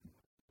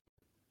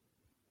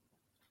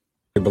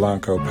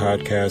Blanco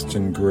Podcast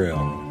and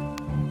Grill.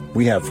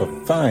 We have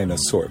a fine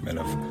assortment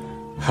of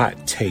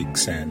hot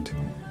takes and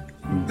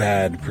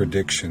bad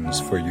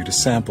predictions for you to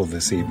sample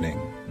this evening.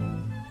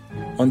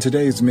 On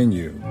today's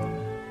menu,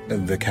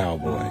 the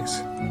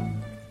Cowboys.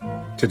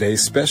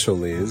 Today's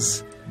special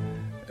is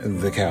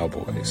the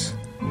Cowboys.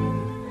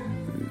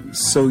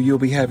 So you'll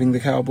be having the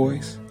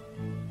Cowboys?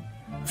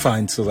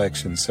 Fine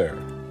selection, sir.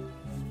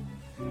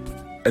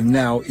 And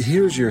now,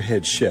 here's your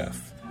head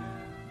chef.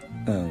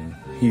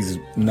 He's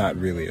not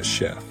really a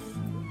chef.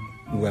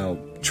 Well,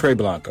 Trey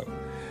Blanco.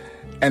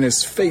 And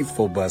his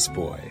faithful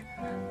busboy,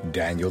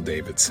 Daniel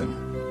Davidson.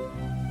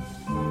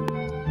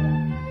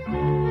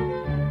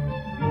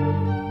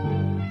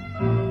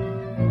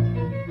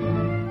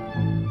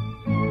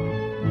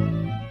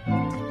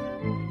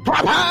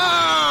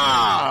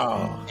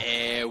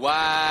 Hey,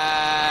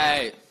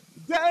 why?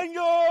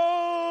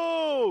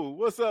 Daniel!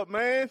 What's up,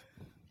 man?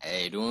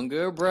 Hey, doing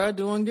good, bro.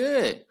 Doing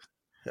good.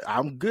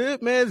 I'm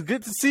good, man. It's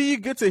good to see you.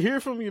 Good to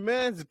hear from you,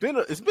 man. It's been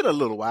a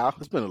little while.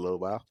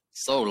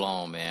 So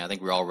long, man. I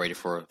think we're all ready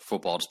for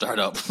football to start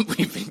up.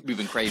 we've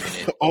been craving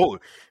it. Oh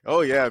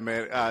yeah,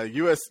 man.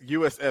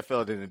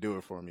 USFL didn't do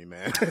it for me,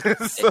 man.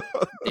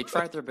 They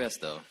tried their best,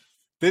 though.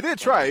 They did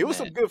try. It was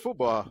some good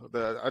football.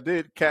 I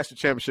did catch the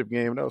championship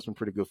game. That was some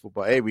pretty good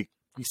football. Hey, we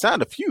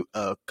signed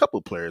a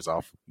couple players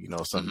off,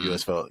 some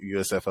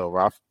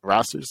USFL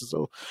rosters.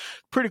 So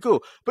pretty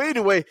cool. But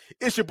anyway,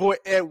 it's your boy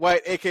Ed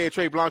White, aka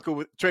Trey Blanco,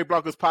 with Trey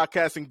Blanco's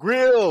Podcast and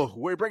Grill.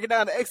 We're breaking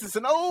down the X's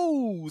and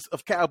O's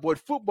of Cowboy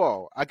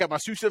football. I got my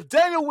sous chef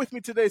Daniel with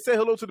me today. Say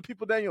hello to the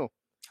people, Daniel.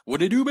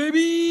 What it do,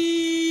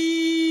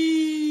 baby?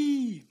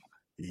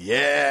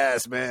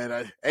 Yes,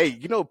 man.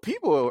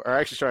 People are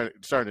actually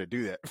starting to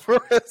do that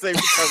for us. They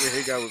come and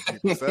hang out with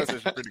people, so that's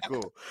actually pretty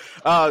cool.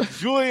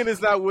 Julian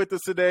is not with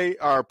us today.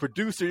 Our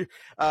producer,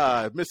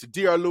 Mr.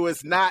 Dr.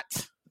 Lewis,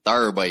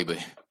 third baby,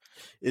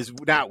 is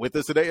not with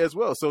us today as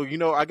well. So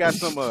I got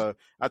some.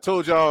 I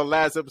told y'all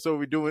last episode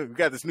we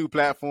got this new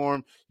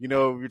platform.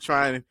 We're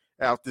trying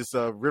out this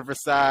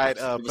Riverside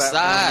platform.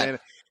 Man.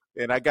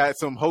 And I got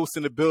some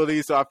hosting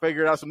abilities, so I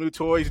figured out some new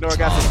toys. I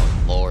got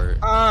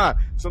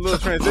some little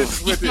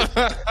transitions with it.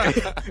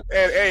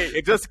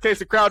 and just in case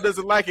the crowd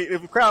doesn't like it,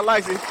 if the crowd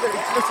likes it, listen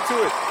to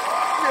it.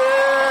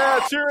 Yeah,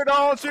 cheer it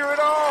on.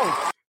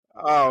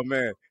 Oh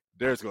man,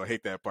 Derek's gonna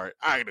hate that part.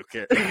 I don't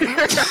care.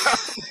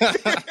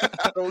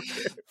 I don't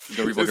care. You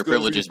gonna revoke your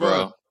privileges,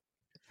 bro.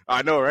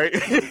 I know, right?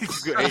 Hey, you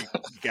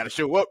gotta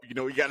show up. You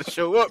gotta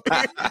show up.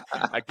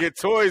 I get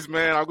toys,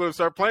 man. I'm gonna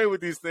start playing with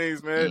these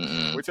things,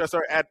 man. Which I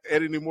start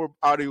editing more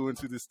audio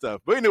into this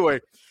stuff. But anyway,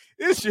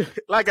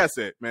 like I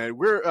said, man,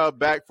 we're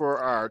back for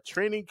our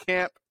training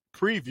camp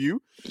preview.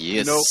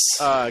 Yes.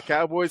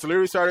 Cowboys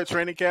literally started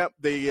training camp.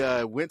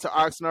 They went to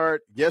Oxnard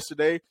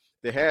yesterday.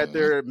 They had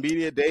their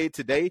media day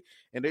today,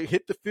 and they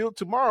hit the field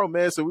tomorrow,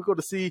 man. So we're going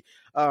to see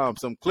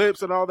some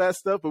clips and all that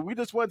stuff. But we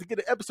just wanted to get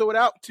an episode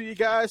out to you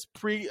guys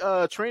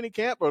pre-training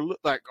camp, or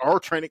like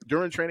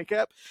during training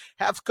camp.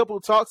 Have a couple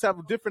of talks, have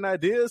different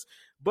ideas.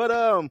 But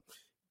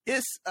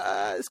it's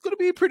going to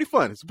be pretty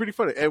fun. It's pretty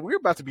fun, and we're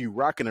about to be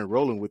rocking and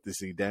rolling with this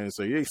thing, Daniel.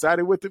 So you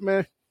excited with it,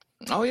 man?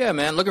 Oh yeah,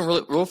 man! Looking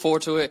real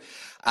forward to it.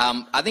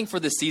 I think for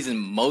this season,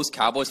 most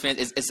Cowboys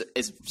fans,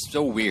 it's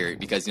so weird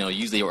because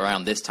usually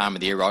around this time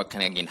of the year, we're all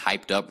kind of getting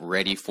hyped up,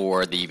 ready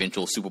for the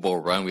eventual Super Bowl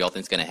run. We all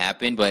think it's going to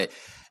happen, but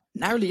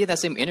not really get that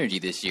same energy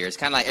this year. It's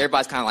kind of like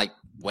everybody's kind of like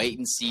wait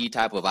and see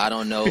type of, I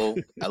don't know,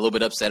 a little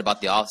bit upset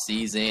about the off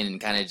season and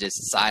kind of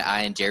just side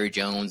eyeing Jerry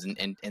Jones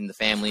and the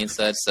family and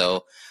such.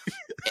 So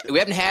we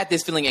haven't had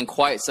this feeling in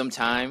quite some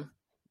time.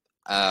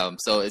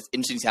 So it's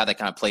interesting to see how that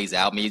kind of plays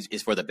out. Maybe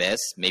it's for the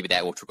best. Maybe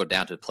that will trickle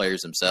down to the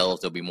players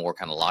themselves. They'll be more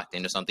kind of locked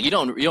into something. You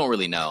don't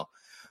really know,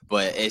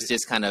 but it's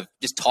just kind of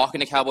just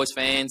talking to Cowboys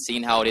fans,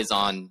 seeing how it is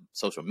on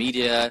social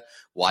media,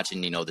 watching,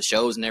 the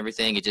shows and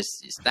everything.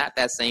 It's not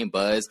that same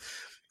buzz.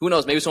 Who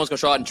knows? Maybe someone's going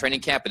to show out in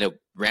training camp and it'll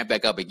ramp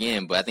back up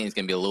again, but I think it's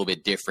going to be a little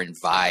bit different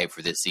vibe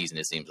for this season,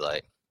 it seems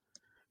like.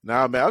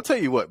 Nah, man, I'll tell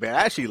you what, man,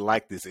 I actually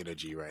like this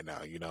energy right now,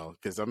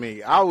 because,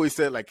 I always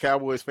said, like,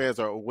 Cowboys fans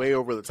are way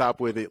over the top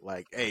with it.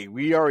 Like, hey,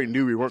 we already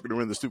knew we weren't going to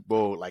win the Super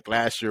Bowl, like,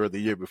 last year or the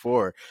year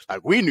before.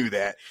 Like, we knew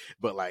that.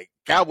 But, like,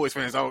 some Cowboys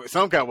fans,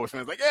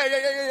 like,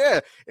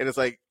 yeah. And it's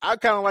like, I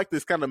kind of like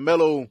this kind of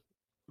mellow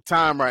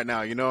time right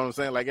now, you know what I'm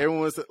saying? Like,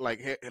 everyone's like,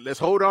 hey, let's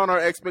hold on our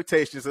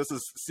expectations. Let's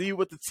just see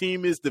what the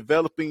team is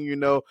developing,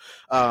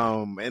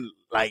 and,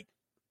 like,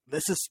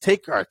 let's just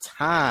take our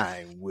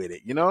time with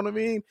it. You know what I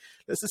mean?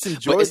 Let's just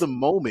enjoy the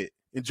moment.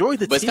 Enjoy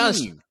the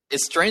team.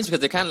 It's strange because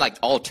they're kind of like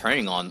all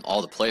turning on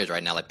all the players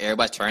right now. Like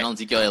everybody's turning on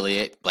Ezekiel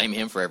Elliott, blaming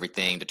him for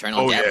everything. They're turning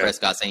on Dak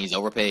Prescott, saying he's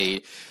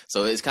overpaid.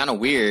 So it's kind of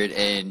weird.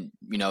 And,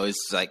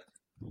 it's like,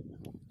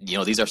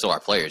 these are still our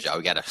players, y'all.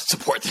 We got to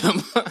support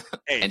them.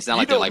 Hey, and it's not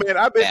like they're like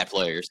bad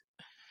players.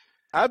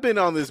 I've been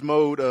on this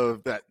mode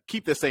of that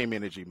keep the same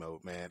energy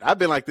mode, man. I've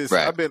been like this.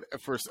 Right.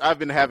 I've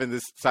been having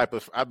this type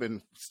of I've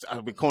been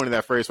coining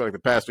that phrase for like the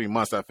past 3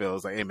 months. I feel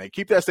it's like, hey man,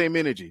 keep that same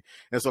energy.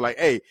 And so like,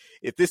 hey,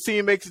 if this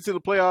team makes it to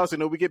the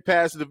playoffs, we get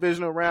past the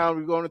divisional round,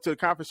 we're going into the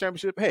conference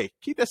championship. Hey,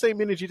 keep that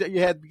same energy that you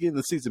had at the beginning of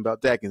the season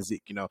about Dak and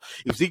Zeke.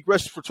 If Zeke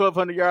rushes for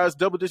 1,200 yards,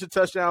 double-digit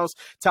touchdowns,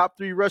 top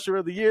 3 rusher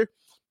of the year.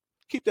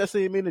 Keep that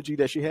same energy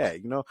that she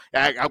had,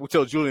 I would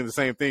tell Julian the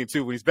same thing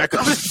too when he's back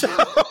on the show.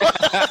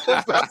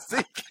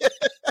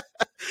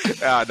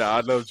 No,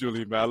 I love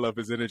Julian, man. I love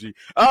his energy.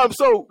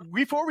 So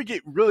before we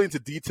get really into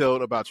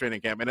detail about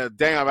training camp, and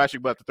dang, I'm actually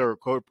about to throw a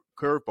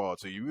curveball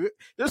to you.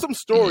 There's some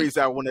stories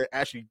that I want to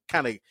actually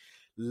kind of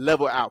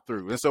level out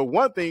through. And so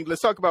one thing,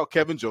 let's talk about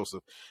Kevin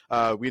Joseph.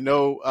 We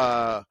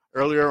know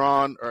earlier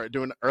on or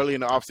early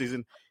in the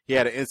offseason, he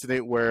had an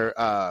incident where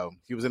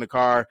he was in a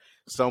car.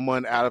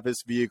 Someone out of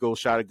his vehicle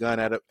shot a gun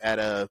at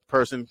a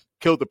person,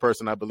 killed the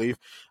person, I believe,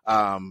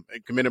 and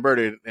committed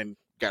murder, and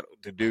got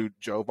the dude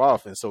drove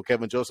off. And so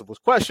Kevin Joseph was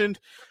questioned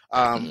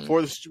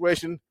for the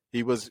situation.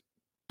 He was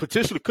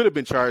potentially could have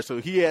been charged. So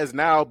he has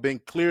now been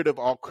cleared of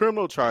all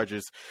criminal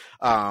charges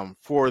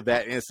for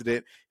that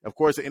incident. Of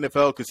course, the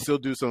NFL could still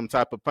do some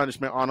type of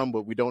punishment on him,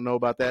 but we don't know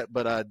about that.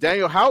 But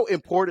Daniel, how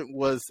important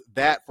was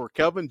that for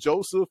Kevin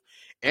Joseph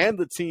and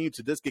the team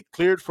to just get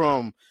cleared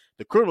from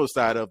the criminal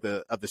side of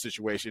the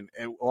situation,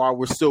 and or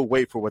we're still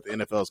waiting for what the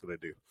NFL is going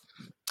to do?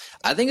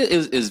 I think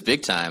it was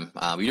big time.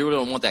 You really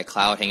don't want that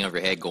cloud hanging over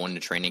your head going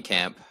into training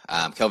camp.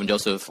 Kelvin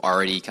Joseph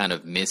already kind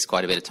of missed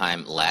quite a bit of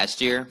time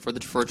last year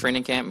for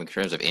training camp in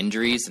terms of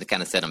injuries, and it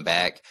kind of set him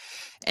back.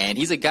 And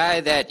he's a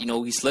guy that,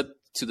 he slipped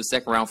to the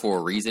second round for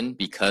a reason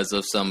because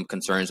of some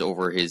concerns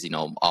over his,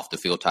 off the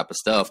field type of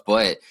stuff.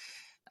 But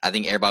I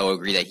think everybody will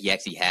agree that he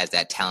actually has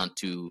that talent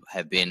to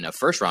have been a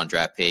first round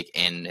draft pick,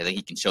 and I think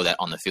he can show that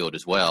on the field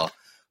as well.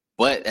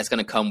 But that's going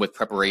to come with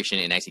preparation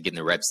and actually getting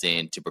the reps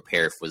in to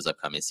prepare for his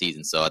upcoming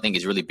season. So I think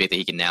it's really big that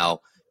he can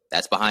now,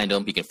 that's behind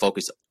him. He can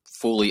focus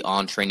fully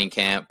on training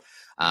camp.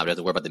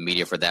 Doesn't worry about the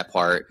media for that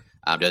part.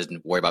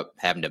 Doesn't worry about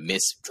having to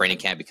miss training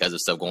camp because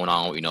of stuff going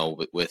on,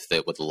 with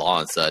the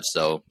law and such.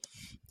 So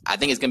I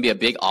think it's going to be a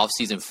big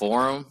offseason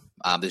for him.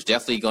 There's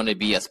definitely going to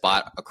be a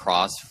spot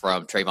across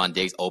from Trayvon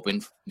Diggs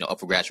open, up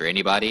for grabs for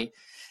anybody.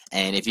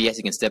 And if he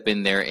actually can step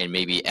in there and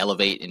maybe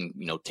elevate and,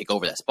 take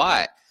over that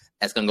spot,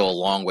 that's going to go a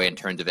long way in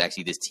terms of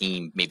actually this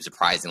team maybe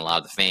surprising a lot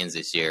of the fans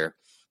this year.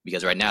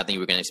 Because right now, I think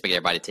we're going to expect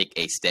everybody to take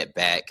a step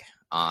back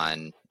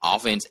on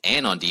offense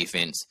and on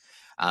defense.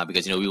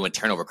 Because, we went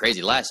turnover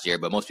crazy last year,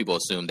 but most people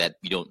assume that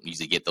you don't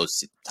usually get those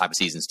type of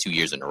seasons 2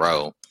 years in a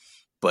row.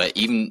 But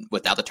even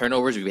without the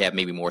turnovers, we have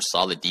maybe more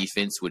solid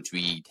defense, which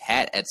we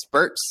had at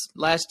spurts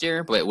last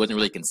year, but it wasn't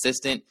really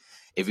consistent.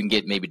 If we can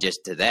get maybe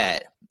just to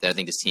that, then I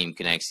think this team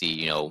can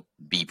actually,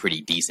 be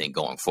pretty decent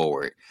going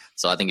forward.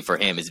 So I think for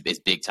him, it's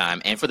big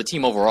time. And for the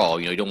team overall,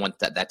 you don't want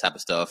that type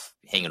of stuff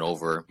hanging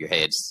over your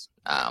heads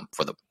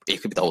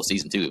it could be the whole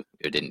season too.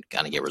 It didn't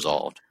kind of get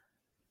resolved.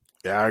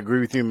 Yeah, I agree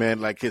with you,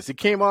 man. Like, cause he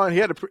came on,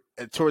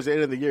 towards the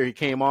end of the year, he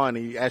came on,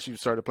 he actually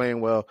started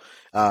playing well.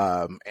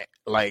 I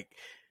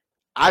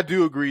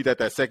do agree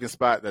that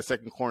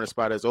second corner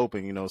spot is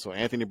open, so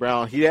Anthony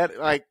Brown, he had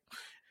I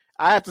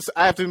have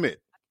to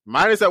admit,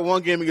 minus that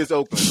one game against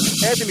Oakland,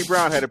 Anthony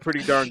Brown had a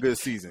pretty darn good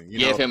season.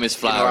 Give him his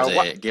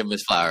flowers. Give him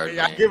his flowers.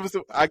 I give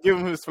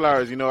him his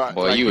flowers.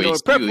 Boy, you were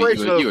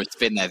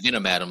spitting that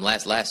venom at him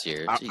last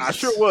year. I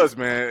sure was,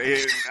 man.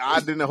 I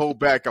didn't hold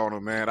back on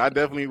him, man. I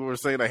definitely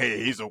was saying that,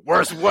 hey, he's the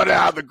worst one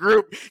out of the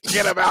group.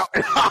 Get him out.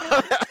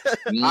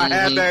 I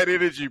had that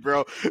energy,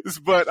 bro.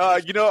 But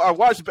I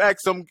watched back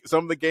some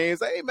of the games.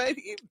 Hey, man,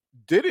 he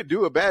didn't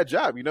do a bad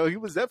job. He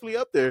was definitely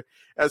up there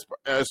as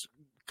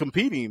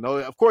competing.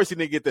 Of course, he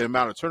didn't get the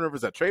amount of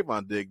turnovers that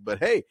Trayvon did, but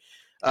hey,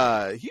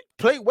 he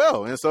played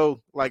well. And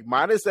so,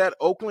 minus that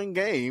Oakland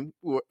game,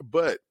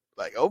 but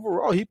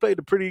overall, he played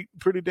a pretty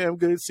damn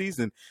good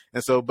season.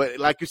 And so, but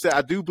like you said,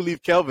 I do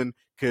believe Kelvin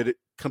could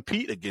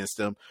compete against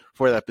him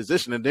for that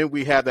position. And then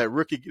we have that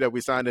rookie that we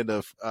signed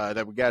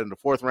that we got in the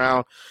 4th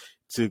round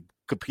to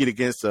compete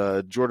against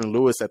Jordan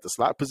Lewis at the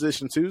slot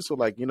position too. So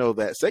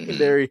that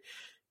secondary.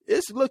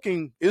 It's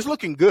looking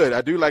good.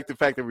 I do like the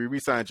fact that we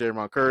re-signed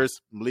Jaron Kearse,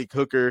 Malik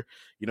Hooker.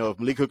 If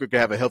Malik Hooker could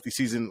have a healthy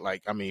season,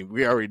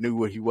 we already knew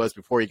what he was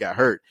before he got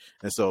hurt.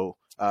 And so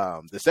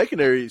the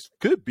secondaries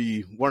could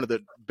be one of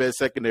the best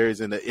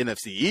secondaries in the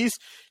NFC East,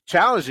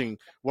 challenging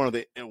one of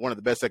the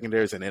best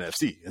secondaries in the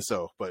NFC. And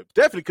so, but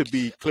definitely could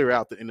be clear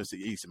out the NFC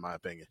East, in my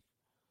opinion.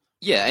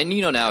 Yeah, and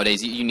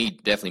nowadays you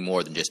need definitely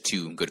more than just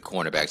 2 good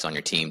cornerbacks on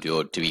your team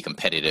to be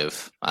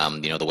competitive.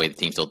 The way the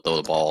teams still throw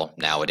the ball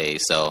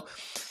nowadays. So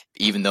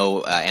even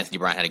though Anthony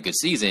Brown had a good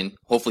season,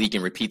 hopefully he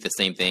can repeat the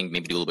same thing,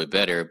 maybe do a little bit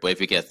better. But if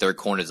we get a third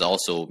corner that's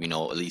also,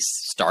 at least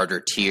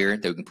starter tier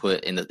that we can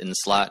put in the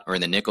slot or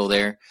in the nickel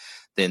there,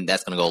 then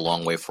that's going to go a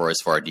long way for us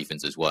for our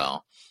defense as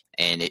well.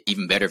 And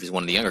even better if he's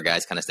one of the younger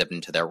guys kind of stepping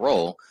into that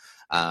role,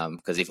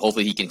 because if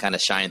hopefully he can kind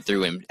of shine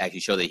through and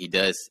actually show that he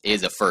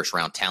is a first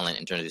round talent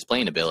in terms of his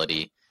playing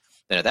ability,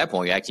 then at that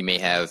point you actually may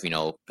have,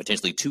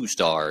 potentially 2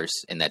 stars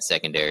in that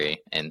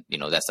secondary. And,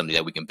 that's something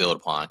that we can build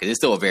upon because it's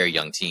still a very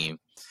young team.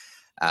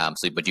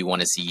 But you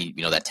want to see,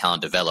 that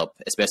talent develop,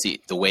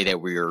 especially the way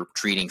that we're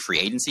treating free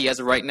agency as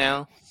of right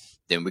now.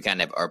 Then we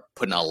kind of are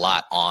putting a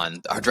lot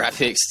on our draft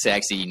picks to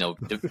actually,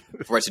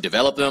 for us to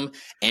develop them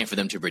and for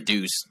them to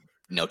produce,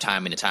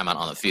 time in and time out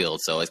on the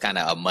field. So it's kind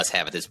of a must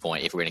have at this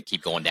point if we're going to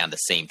keep going down the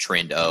same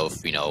trend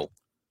of,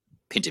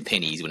 pinching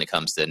pennies when it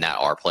comes to not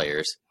our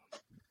players.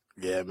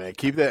 Yeah, man.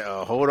 Keep that.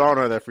 Hold on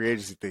to that free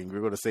agency thing. We're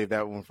going to save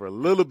that one for a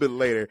little bit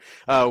later.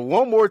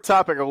 One more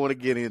topic I want to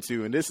get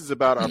into, and this is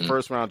about our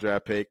first round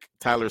draft pick,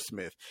 Tyler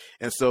Smith.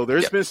 And so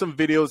there's been some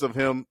videos of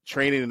him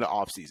training in the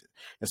offseason.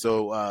 And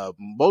so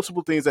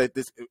multiple things like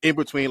this in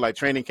between, like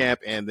training camp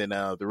and then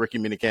the rookie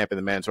mini camp and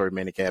the mandatory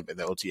mini camp and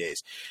the OTAs.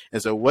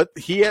 And so what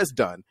he has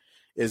done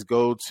is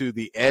go to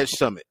the Edge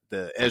Summit,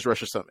 the Edge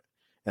Rusher Summit.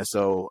 And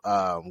so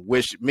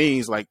which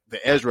means like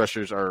the edge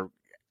rushers are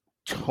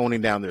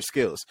toning down their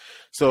skills.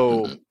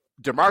 So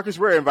DeMarcus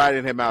Ware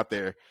invited him out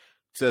there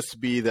just to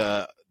get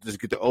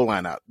the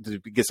O-line out, to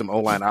get some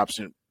O-line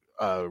option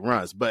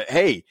runs. But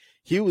hey,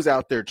 he was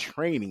out there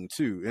training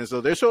too. And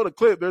so they showed a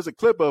clip. There's a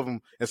clip of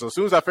him. And so as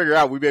soon as I figure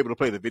out, we'll be able to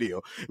play the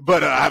video.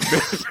 But I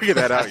haven't figured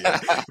that out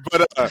yet.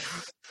 But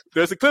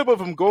there's a clip of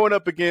him going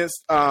up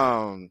against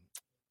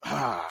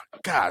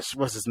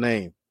what's his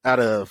name? Out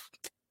of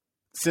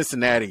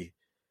Cincinnati,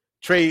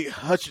 Trey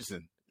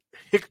Henderson,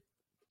 the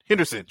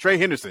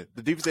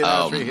defensive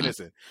end, Trey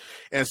Henderson.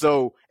 And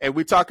so, and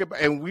we talk about,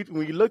 and when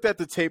we looked at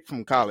the tape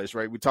from college,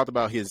 right? We talked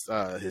about his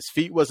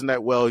feet wasn't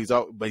that well.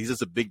 But he's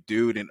just a big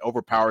dude and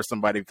overpowers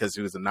somebody because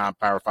he was a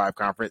non-Power 5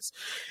 conference.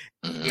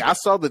 I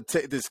saw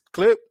this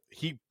clip.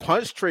 He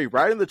punched Trey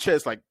right in the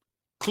chest, like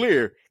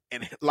clear,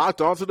 and locked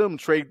onto them.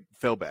 Trey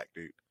fell back,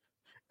 dude.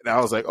 And I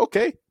was like,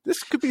 okay, this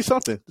could be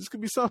something.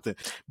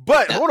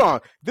 But hold on.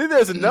 Then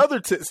there's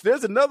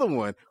another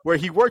one where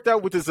he worked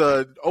out with his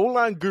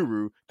O-line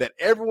guru that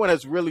everyone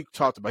has really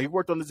talked about. He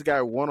worked on this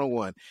guy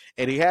one-on-one,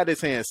 and he had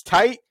his hands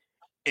tight,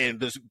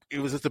 and it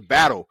was just a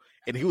battle.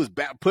 And he was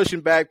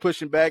pushing back. And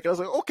I was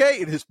like,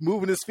 okay. And he's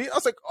moving his feet. I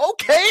was like,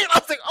 okay. And I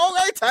was like, all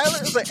right, Tyler.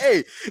 I was like,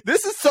 hey,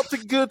 this is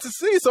something good to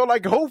see. So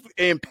like, hope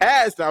and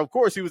pass. Now, of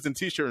course, he was in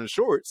t-shirt and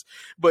shorts.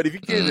 But if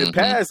you get in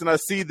pass and I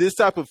see this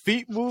type of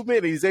feet movement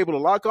and he's able to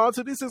lock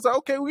onto this, it's like,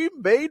 okay, we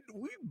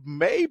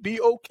may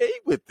be okay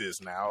with this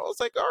now. I was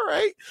like, all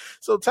right.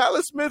 So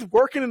Tyler Smith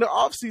working in the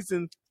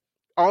offseason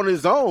on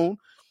his own,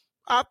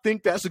 I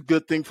think that's a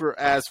good thing for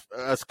us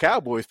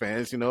Cowboys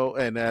fans,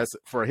 and as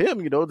for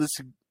him, this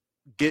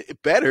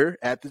get better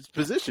at this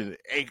position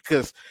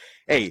because,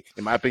 in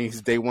my opinion,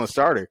 he's day one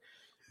starter.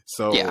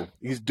 So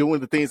he's doing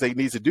the things that he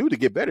needs to do to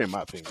get better, in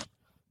my opinion.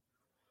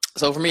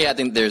 So for me, I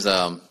think there's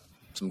some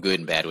good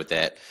and bad with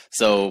that.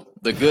 So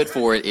the good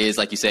for it is,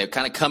 like you said,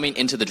 kind of coming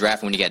into the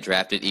draft when he got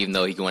drafted, even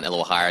though he went a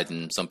little higher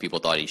than some people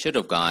thought he should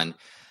have gone.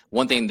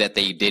 One thing that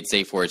they did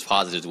say for his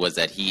positives was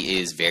that he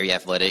is very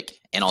athletic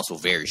and also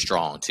very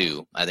strong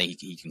too. I think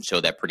he can show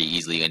that pretty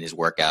easily in his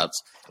workouts,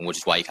 and which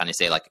is why you kind of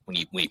say like when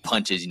he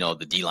punches,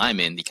 the D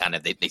linemen,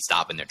 they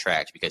stop in their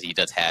tracks because he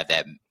does have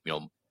that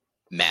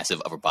massive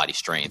upper body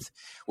strength,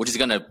 which is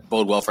going to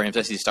bode well for him,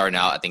 especially starting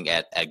out. I think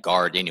at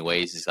guard,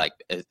 anyways, is like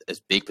a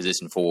big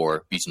position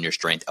for using your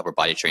strength, upper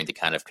body strength, to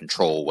kind of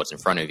control what's in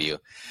front of you.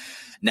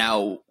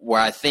 Now,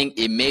 where I think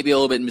it may be a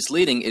little bit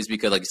misleading is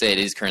because, like I said,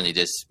 it is currently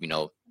just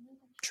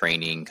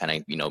training, kind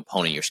of,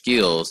 honing your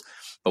skills.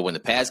 But when the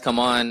pads come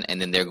on and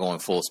then they're going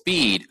full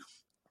speed,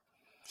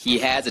 he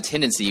has a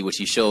tendency, which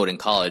he showed in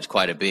college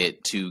quite a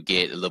bit, to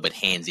get a little bit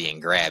handsy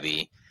and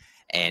grabby.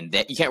 And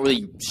that you can't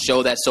really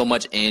show that so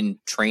much in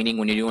training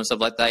when you're doing stuff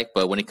like that.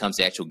 But when it comes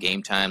to actual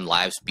game time,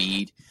 live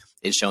speed,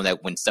 it's shown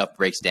that when stuff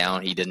breaks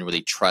down, he doesn't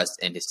really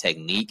trust in his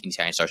technique, and he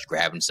kind of starts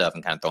grabbing stuff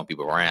and kind of throwing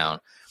people around.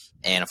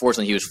 And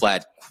unfortunately, he was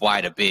flagged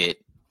quite a bit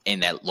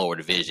in that lower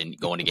division,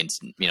 going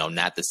against,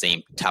 not the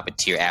same top of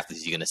tier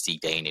athletes you're going to see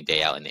day in and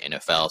day out in the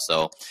NFL.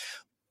 So,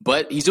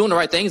 but he's doing the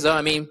right things, though.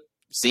 I mean,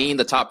 seeing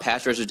the top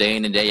pass rushers day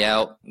in and day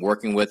out,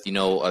 working with,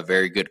 a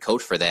very good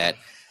coach for that.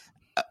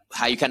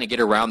 How you kind of get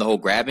around the whole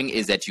grabbing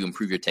is that you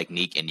improve your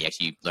technique and you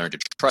actually learn to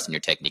trust in your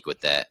technique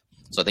with that.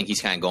 So I think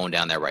he's kind of going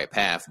down that right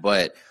path,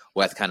 but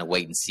we'll have to kind of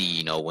wait and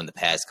see, when the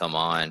pads come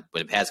on,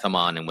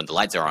 and when the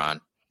lights are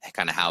on,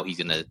 kind of how he's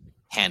going to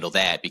handle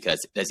that, because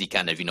does he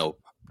kind of,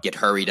 get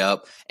hurried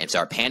up and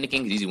start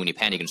panicking? Usually when you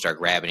panic and start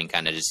grabbing and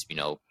kind of just,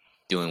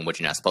 doing what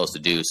you're not supposed to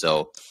do.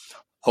 So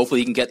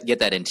hopefully he can get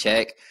that in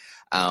check.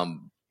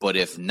 But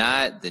if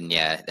not, then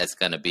that's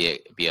going to be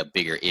a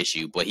bigger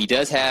issue. But he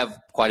does have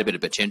quite a bit of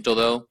potential,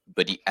 though.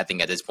 But I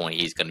think at this point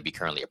he's going to be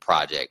currently a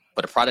project.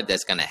 But a product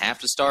that's going to have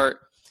to start,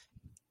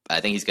 I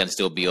think he's going to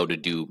still be able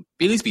to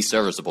at least be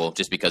serviceable,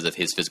 just because of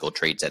his physical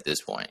traits at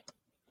this point.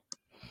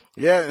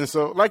 Yeah, and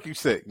so like you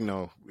said,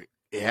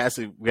 we have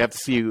to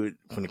see when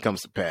it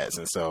comes to pads.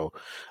 And so,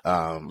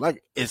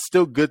 it's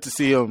still good to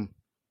see him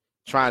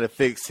trying to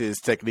fix his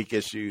technique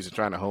issues and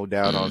trying to hold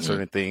down on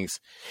certain things.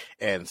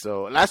 And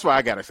so that's why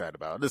I got excited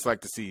about it. I just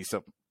like to see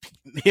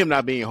him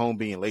not being home,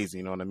 being lazy.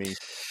 You know what I mean?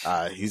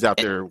 He's out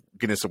there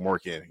getting some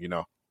work in, you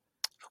know?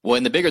 Well,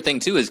 and the bigger thing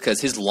too is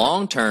because his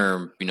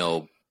long-term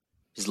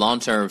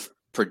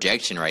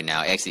projection right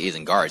now actually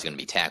isn't guard, it's going to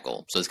be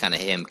tackle. So it's kind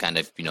of him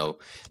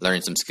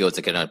learning some skills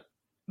that can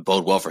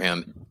bode well for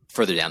him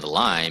further down the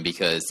line,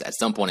 because at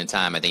some point in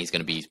time, I think he's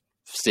going to be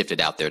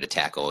sifted out there to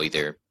tackle,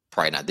 either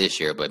probably not this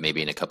year, but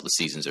maybe in a couple of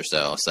seasons or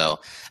so. So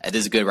this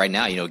is good right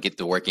now, get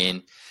the work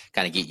in,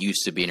 kind of get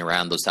used to being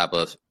around those type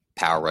of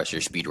power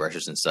rushers, speed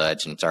rushers and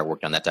such, and start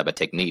working on that type of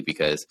technique,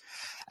 because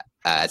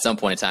at some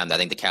point in time, I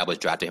think the Cowboys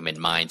drafted him in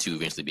mind to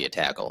eventually be a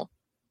tackle.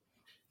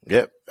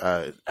 Yep,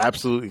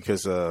 absolutely,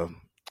 because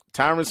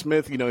Tyron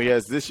Smith, he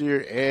has this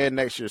year and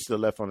next year still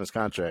left on his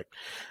contract.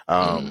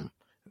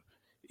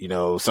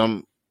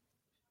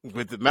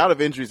 With the amount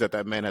of injuries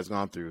that man has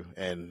gone through,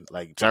 and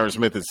like Tyron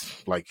Smith is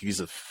like, he's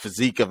a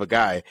physique of a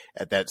guy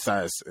at that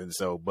size. And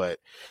so, but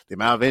the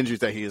amount of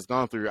injuries that he has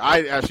gone through,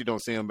 I actually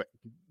don't see him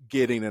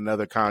getting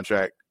another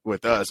contract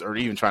with us, or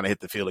even trying to hit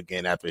the field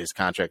again after his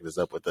contract is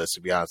up with us,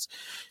 to be honest.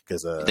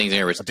 Because you think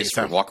he's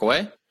going to walk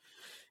away?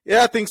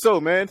 Yeah, I think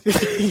so, man. He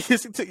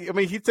has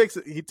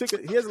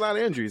a lot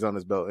of injuries on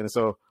his belt, and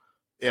so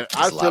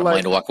I feel like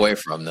money to walk away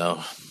from,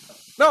 though.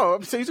 No,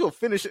 I'm saying he's going to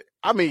finish it.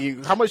 I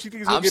mean, how much do you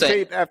think he's going to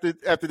get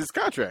paid after this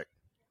contract?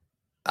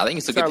 I think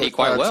he's still get paid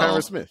quite well.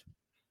 Tyron Smith.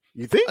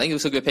 You think? I think he'll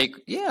still get paid.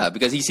 Yeah,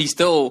 because he's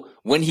still,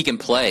 when he can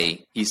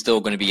play, he's still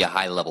going to be a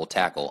high level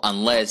tackle,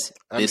 unless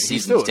this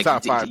season he's still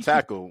a top 5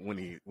 tackle when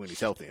he's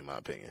healthy, in my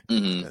opinion.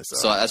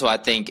 So that's why I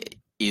think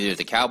either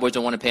the Cowboys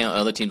don't want to pay him, or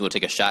other teams will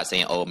take a shot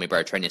saying, "Oh, maybe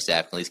our training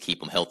staff can at least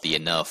keep him healthy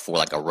enough for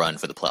like a run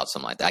for the playoffs,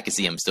 something like that." I can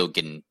see him still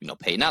getting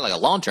paid, not like a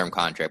long term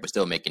contract, but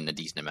still making a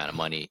decent amount of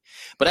money.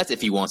 But that's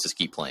if he wants to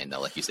keep playing,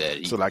 though. Like you said,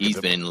 he's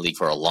been in the league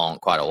for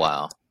quite a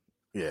while.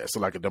 Yeah, so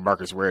like a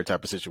DeMarcus Ware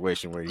type of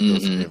situation where he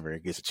goes to Denver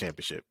and gets a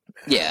championship.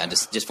 Yeah,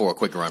 just for a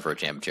quick run for a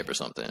championship or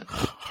something.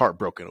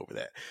 Heartbroken over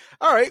that.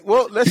 All right,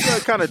 well,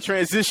 let's kind of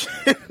transition.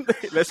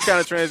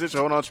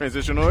 Hold on,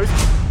 transition noise.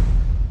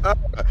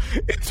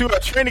 Into a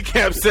training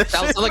camp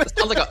session. Sounds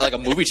like a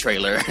movie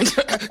trailer.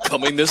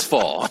 Coming this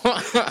fall.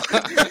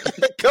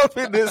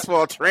 Coming this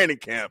fall, training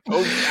camp.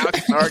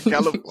 Oxnard,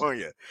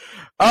 California.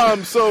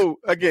 So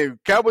again,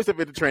 Cowboys have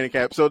been to training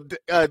camp. So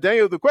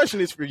Daniel, the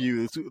question is for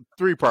you. It's a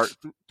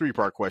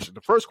three-part question.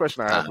 The first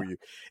question I have for you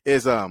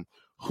is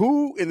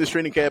who in this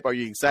training camp are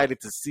you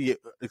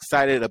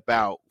excited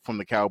about from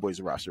the Cowboys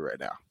roster right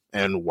now,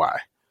 and why?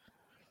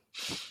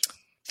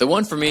 The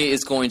one for me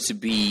is going to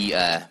be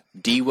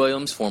D.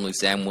 Williams, formerly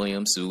Sam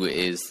Williams, who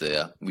is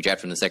we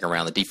drafted in the second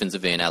round, the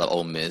defensive end out of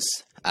Ole Miss.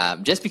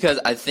 Just because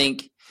I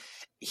think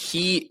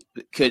he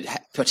could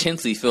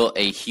potentially fill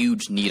a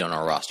huge need on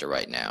our roster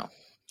right now.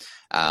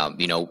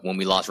 When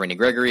we lost Randy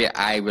Gregory,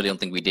 I really don't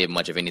think we did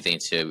much of anything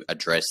to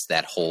address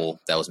that hole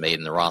that was made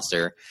in the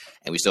roster.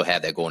 And we still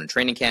have that going to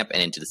training camp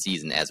and into the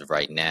season as of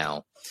right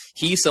now.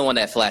 He's someone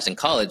that flashed in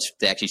college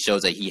that actually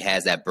shows that he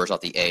has that burst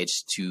off the edge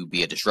to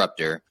be a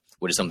disruptor,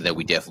 which is something that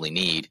we definitely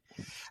need.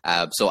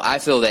 So I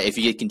feel that if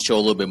he can show a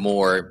little bit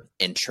more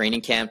in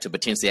training camp to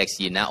potentially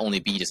actually not only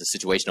be just a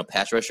situational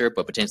pass rusher,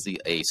 but potentially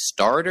a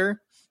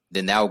starter,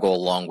 then that will go a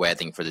long way, I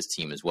think, for this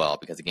team as well.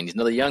 Because, again, he's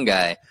another young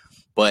guy,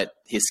 but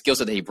his skill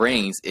set that he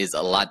brings is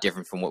a lot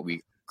different from what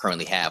we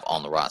currently have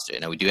on the roster.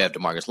 Now, we do have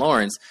DeMarcus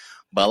Lawrence,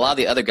 but a lot of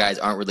the other guys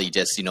aren't really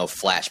just,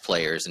 flash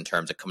players in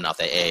terms of coming off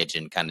that edge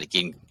and kind of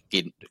getting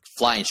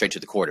flying straight to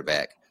the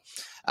quarterback.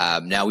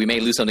 Now, we may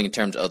lose something in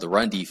terms of the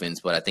run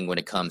defense, but I think when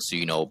it comes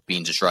to,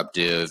 being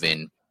disruptive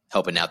and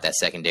helping out that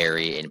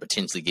secondary and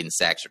potentially getting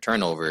sacks or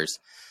turnovers,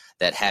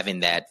 that having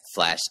that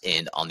flash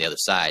end on the other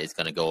side is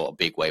going to go a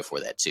big way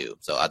for that too.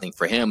 So I think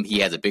for him, he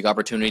has a big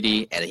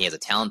opportunity and he has a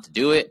talent to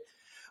do it,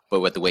 but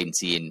we have to wait and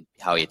see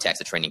how he attacks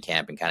the training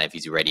camp and kind of if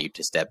he's ready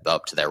to step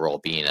up to that role,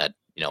 being a,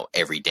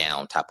 every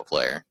down type of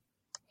player.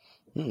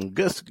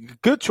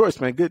 Good choice,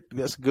 man.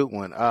 That's a good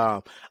one.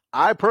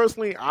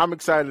 I'm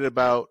excited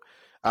about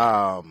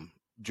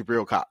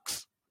Jabril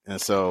Cox. And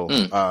so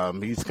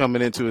he's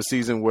coming into a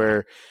season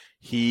where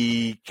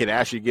he can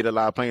actually get a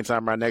lot of playing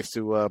time right next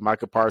to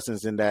Micah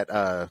Parsons in that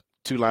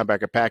 2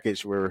 linebacker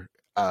package where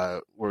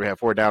we have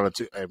 4 down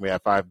and we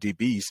have 5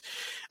 DBs,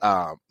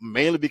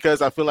 mainly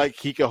because I feel like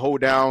he can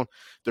hold down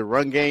the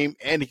run game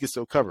and he can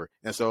still cover.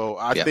 And so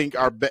I think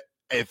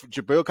if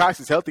Jabril Cox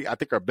is healthy, I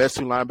think our best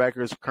 2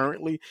 linebackers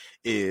currently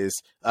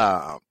is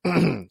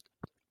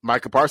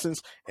Micah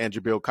Parsons and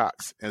Jabril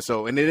Cox. And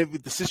then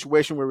if the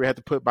situation where we had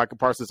to put Micah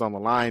Parsons on the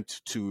line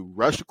to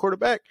rush the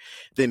quarterback,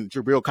 then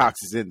Jabril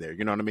Cox is in there.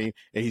 You know what I mean?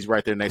 And he's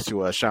right there next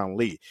to Sean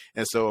Lee.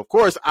 And so, of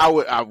course, I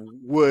would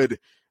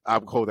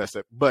hold that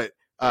step. But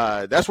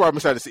that's why I'm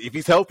excited to see if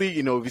he's healthy.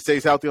 If he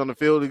stays healthy on the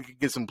field, he can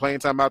get some playing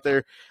time out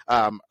there.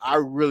 I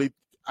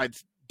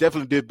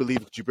definitely did believe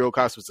Jabril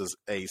Cox was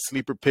a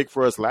sleeper pick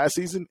for us last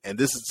season, and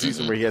this is the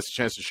season where he has a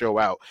chance to show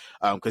out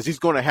because he's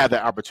going to have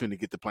that opportunity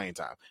to get the playing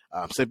time.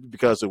 Simply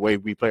because the way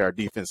we play our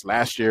defense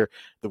last year,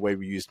 the way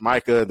we used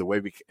Micah, the way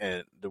we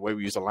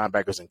used the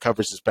linebackers in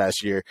coverage this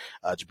past year,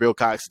 Jabril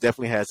Cox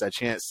definitely has that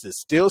chance to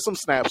steal some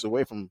snaps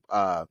away from.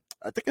 I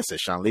think I said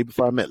Sean Lee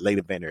before I met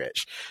Leighton Vander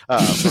Esch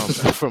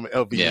from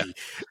LVE. Yeah.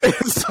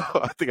 So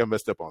I think I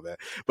messed up on that,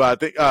 but I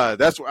think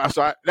that's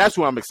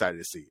what I'm excited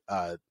to see.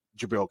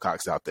 Jabril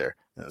Cox out there,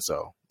 and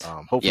so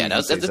hopefully,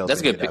 that's a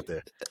good pick. Out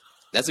there.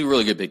 That's a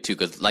really good pick too,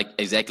 because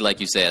exactly like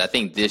you said, I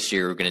think this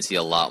year we're going to see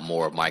a lot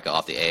more of Micah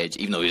off the edge,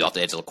 even though he was off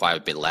the edge quite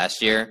a bit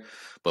last year.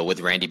 But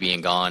with Randy being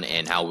gone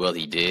and how well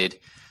he did,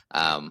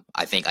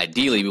 I think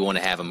ideally we want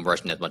to have him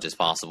rushing as much as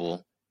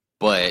possible.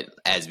 But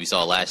as we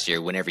saw last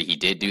year, whenever he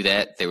did do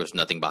that, there was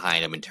nothing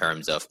behind him in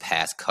terms of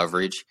pass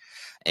coverage,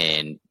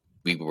 and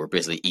we were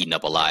basically eaten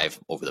up alive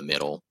over the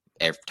middle.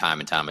 Every time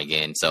and time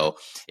again. So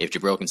if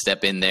Jabril can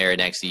step in there and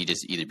actually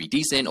just either be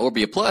decent or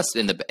be a plus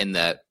in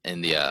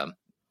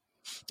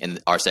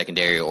our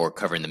secondary or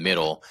covering the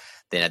middle,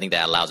 then I think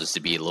that allows us to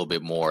be a little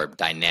bit more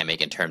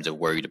dynamic in terms of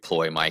where you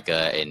deploy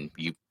Micah, and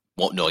you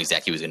won't know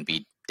exactly who's going to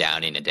be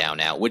down in and down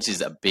out, which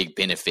is a big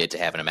benefit to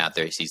having him out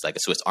there. He's like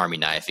a Swiss Army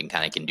knife and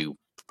kind of can do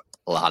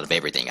a lot of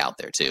everything out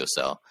there too.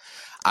 So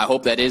I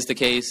hope that is the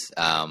case.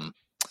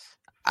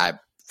 I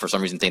for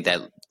some reason think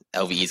that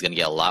LVE is going to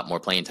get a lot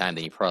more playing time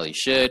than he probably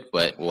should,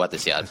 but we'll have to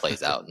see how it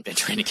plays out in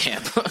training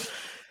camp.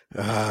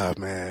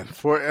 Man.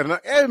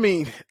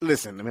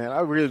 Listen, man,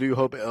 I really do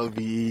hope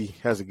LVE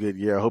has a good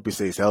year. I hope he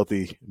stays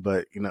healthy,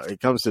 but, it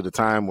comes to the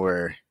time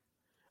where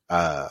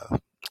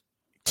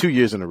 2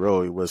 years in a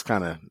row, it was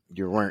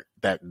you weren't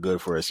that good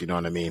for us, you know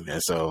what I mean?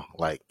 And so,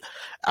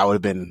 I would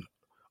have been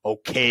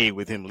okay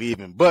with him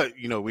leaving, but,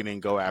 we didn't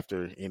go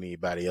after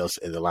anybody else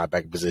in the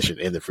linebacker position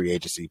in the free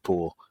agency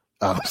pool.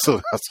 So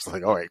I was just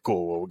like, all right,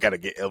 cool. Well, we got to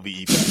get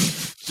LVE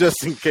back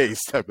just in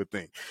case type of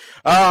thing.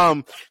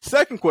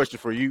 Second question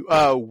for you.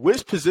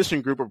 Which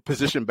position group or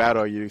position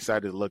battle are you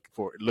excited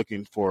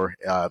looking for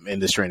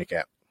in this training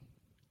camp?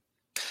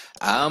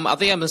 I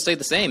think I'm going to say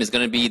the same. It's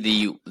going to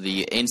be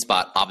the end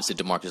spot opposite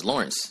DeMarcus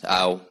Lawrence.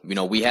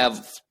 We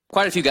have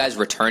quite a few guys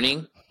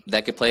returning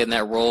that could play in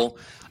that role,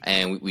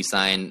 and we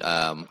signed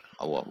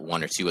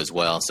one or two as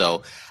well.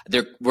 So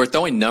we're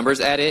throwing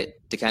numbers at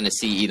it to kind of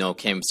see,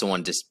 can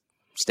someone just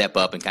step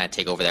up and kind of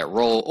take over that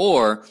role,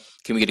 or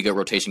can we get a good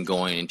rotation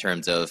going in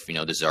terms of,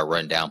 this is our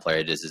run down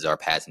player, this is our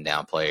passing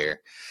down player.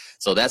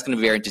 So that's going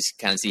to be very interesting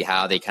to kind of see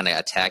how they kind of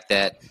attack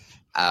that.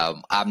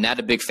 I'm not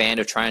a big fan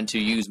of trying to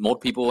use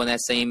multiple people in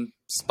that same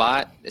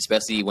spot,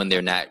 especially when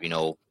they're not,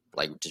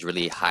 just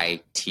really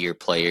high tier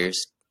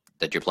players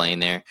that you're playing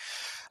there.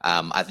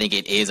 I think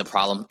it is a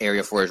problem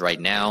area for us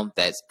right now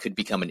that could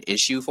become an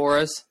issue for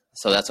us.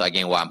 So that's why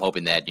I'm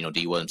hoping that,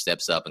 D. Williams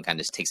steps up and kind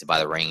of just takes it by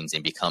the reins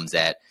and becomes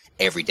that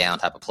every down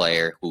type of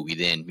player who we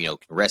then, can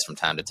rest from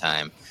time to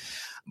time.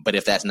 But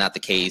if that's not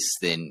the case,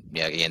 then,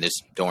 again, there's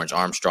Dorrance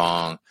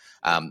Armstrong,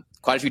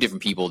 quite a few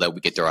different people that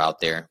we could throw out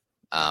there.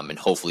 And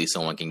hopefully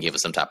someone can give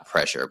us some type of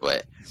pressure.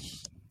 But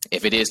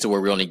if it is to where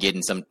we're only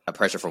getting some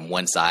pressure from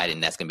one side,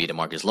 and that's going to be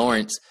DeMarcus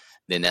Lawrence,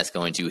 then that's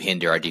going to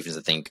hinder our defense,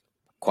 I think,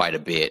 quite a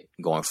bit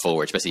going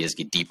forward, especially as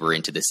we get deeper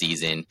into the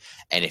season.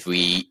 And if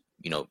we,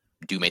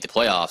 do make the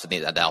playoffs, I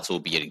think that also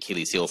will be an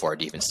Achilles heel for our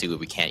defense too. If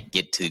we can't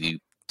get to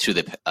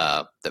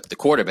the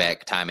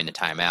quarterback time in and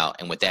time out,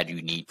 and with that,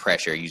 you need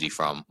pressure usually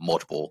from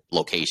multiple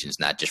locations,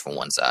 not just from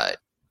one side.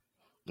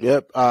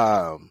 Yep.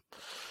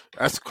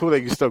 That's cool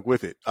that you stuck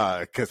with it,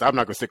 because I'm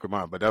not going to stick with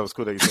mine, but that was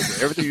cool that you stuck with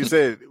it. Everything you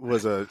said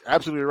was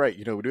absolutely right.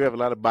 We do have a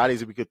lot of bodies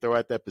that we could throw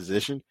at that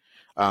position.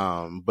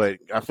 But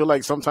I feel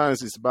like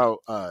sometimes it's about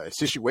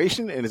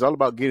situation, and it's all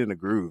about getting the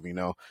groove, And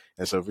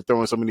so if we're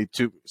throwing so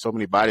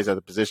many bodies at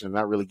the position and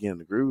not really getting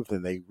the groove,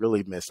 then they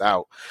really miss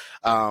out.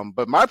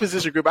 But my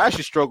position group, I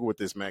actually struggle with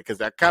this, man,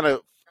 because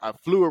I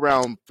flew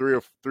around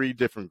three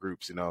different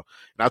groups, and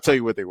I'll tell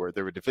you what they were.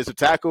 They were defensive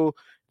tackle,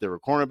 they were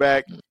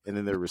cornerback, and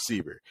then they were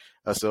receiver.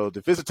 So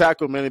defensive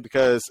tackle, mainly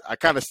because I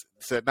kind of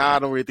said, I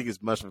don't really think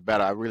it's much of a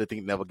battle. I really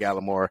think Neville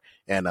Gallimore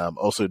and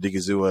Osa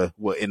Odighizuwa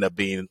will end up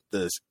being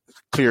the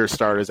clear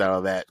starters out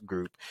of that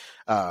group.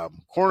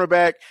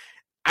 Cornerback,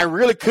 I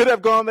really could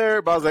have gone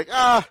there, but I was like,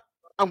 I'm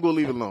going to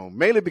leave it alone,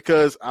 mainly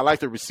because I like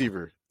the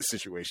receiver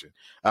situation.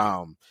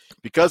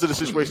 Because of the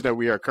situation that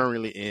we are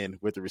currently in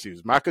with the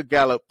receivers, Micah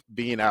Gallup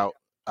being out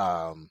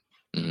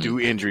due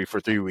injury for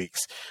 3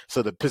 weeks.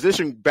 So the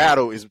position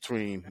battle is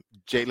between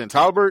Jalen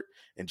Talbert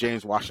and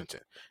James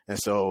Washington. And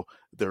so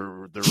the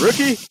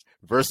rookie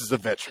versus the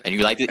veteran. And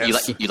you like it?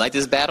 You like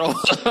this battle?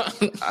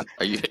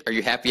 Are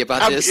you happy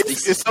about this?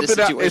 It's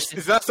something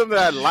it's not something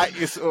that I like.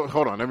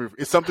 Hold on.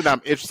 It's something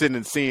I'm interested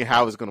in seeing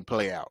how it's going to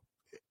play out.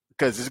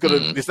 Because it's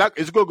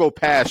gonna go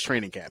past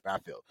training camp, I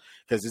feel,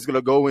 because it's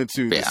gonna go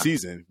into the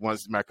season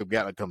once Michael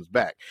Gallup comes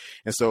back,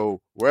 and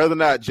so whether or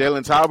not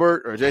Jalen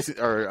Talbert or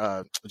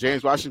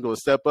James Washington will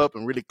step up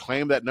and really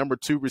claim that number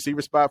 2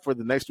 receiver spot for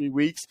the next 3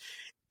 weeks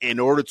in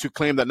order to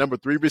claim that number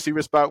 3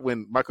 receiver spot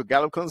when Michael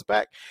Gallup comes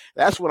back.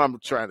 That's what I'm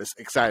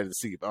excited to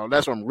see.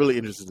 That's what I'm really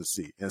interested to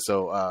see. And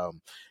so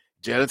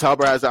Jalen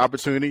Tolbert has the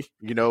opportunity,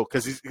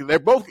 because they're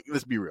both,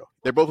 let's be real,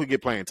 they're both going to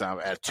get playing time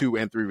at 2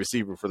 and 3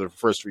 receiver for the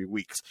first 3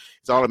 weeks.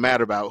 It's all a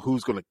matter about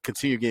who's going to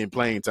continue getting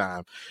playing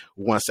time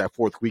once that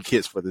 4th week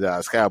hits for the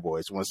Dallas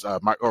Cowboys,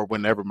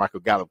 whenever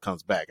Michael Gallup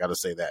comes back. I'll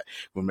just say that.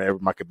 Whenever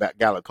Michael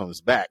Gallup comes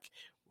back,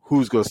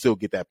 who's going to still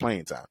get that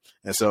playing time?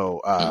 And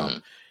so,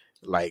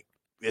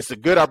 it's a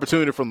good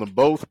opportunity from them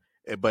both.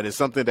 But it's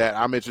something that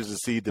I'm interested to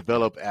see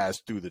develop as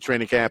through the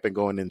training camp and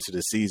going into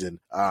the season.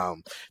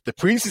 The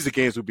preseason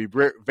games would be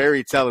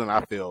very telling,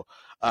 I feel,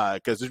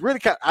 because it's really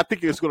I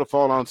think it's going to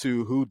fall on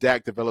to who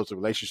Dak develops a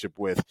relationship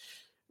with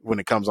when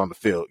it comes on the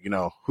field.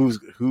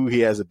 Who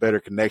he has a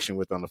better connection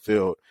with on the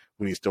field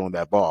when he's throwing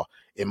that ball,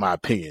 in my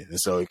opinion. And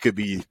so it could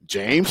be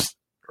James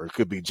or it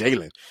could be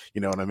Jalen.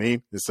 You know what I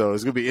mean? And so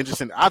it's going to be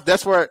interesting.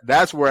 That's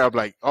where I'm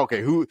like,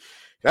 okay, who?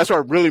 That's what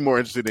I'm really more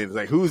interested in. Is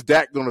like, who's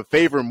Dak going to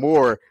favor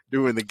more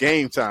during the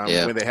game time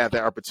when they have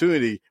that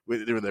opportunity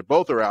when they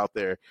both are out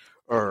there,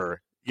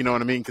 or you know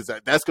what I mean? Because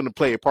that's going to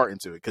play a part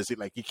into it. Because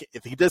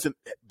if he doesn't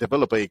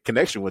develop a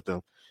connection with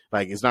them,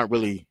 it's not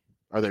really.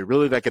 Are they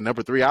really like a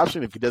number 3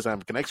 option if he doesn't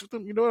have a connection with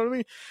them? You know what I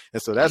mean? And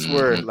so that's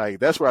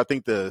where I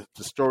think the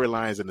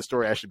storylines and the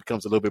story actually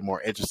becomes a little bit more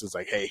interesting. It's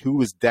like, hey,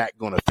 who is Dak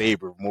going to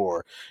favor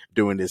more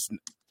during this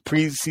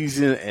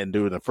preseason and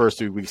during the first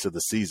 3 weeks of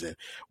the season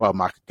while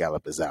Michael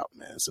Gallup is out,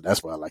 man? So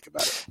that's what I like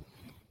about it.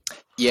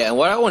 Yeah, and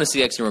what I want to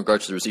see actually in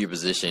regards to the receiver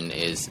position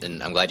is,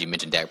 and I'm glad you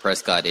mentioned Dak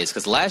Prescott, is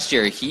because last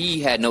year he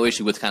had no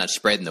issue with kind of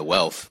spreading the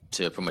wealth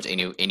to pretty much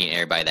any and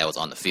everybody that was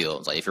on the field.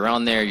 It's like, if you're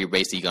on there, you're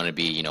basically going to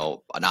be,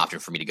 an option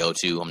for me to go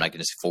to. I'm not going to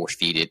just force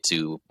feed it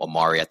to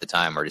Amari at the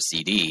time or to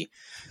CD.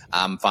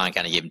 I'm fine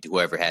kind of giving to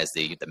whoever has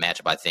the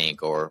matchup, I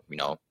think, or,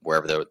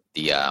 wherever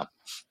the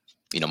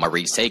my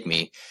reads take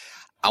me.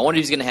 I wonder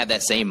if he's going to have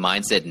that same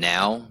mindset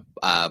now,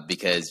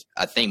 because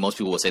I think most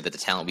people will say that the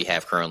talent we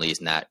have currently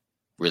is not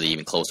really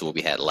even close to what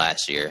we had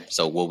last year.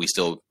 So will we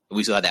still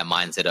have that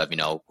mindset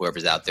of,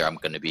 whoever's out there, I'm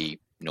going to be,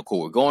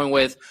 cool, we're going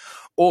with,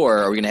 or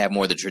are we going to have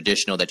more of the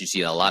traditional that you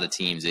see in a lot of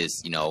teams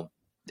is,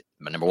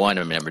 my number 1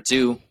 and number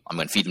 2, I'm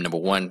going to feed them number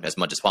 1 as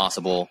much as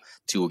possible.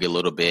 2 will get a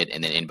little bit.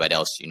 And then anybody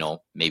else,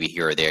 maybe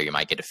here or there, you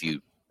might get a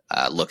few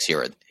looks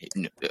here,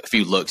 a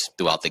few looks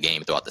throughout the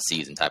game, throughout the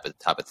season type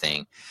of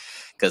thing.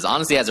 Because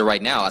honestly, as of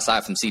right now,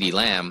 aside from CeeDee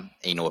Lamb,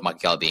 with Michael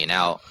Gallup being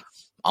out,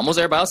 almost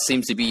everybody else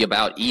seems to be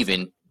about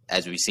even,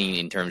 as we've seen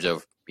in terms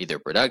of either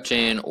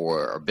production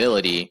or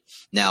ability.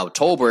 Now,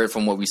 Tolbert,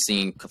 from what we've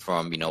seen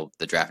from,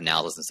 the draft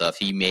analysis and stuff,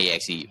 he may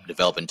actually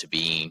develop into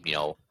being,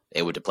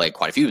 able to play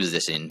quite a few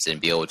positions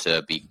and be able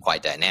to be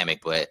quite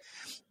dynamic. But,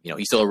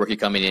 he's still a rookie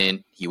coming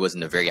in. He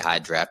wasn't a very high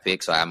draft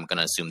pick, so I'm going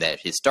to assume that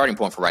his starting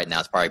point for right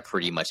now is probably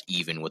pretty much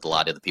even with a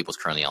lot of the people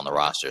currently on the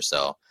roster.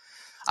 So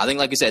I think,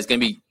 like you said, it's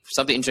going to be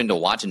something interesting to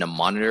watch and to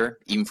monitor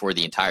even for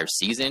the entire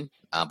season,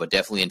 but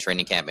definitely in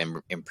training camp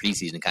and in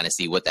preseason, kind of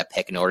see what that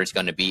pecking order is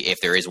going to be,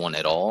 if there is one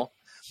at all.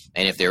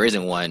 And if there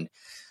isn't one,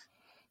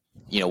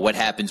 what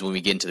happens when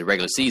we get into the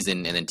regular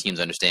season and then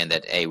teams understand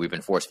that, hey, we've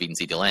been force feeding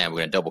CeeDee Lamb, we're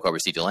going to double cover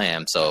CeeDee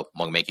Lamb, so I'm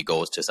going to make it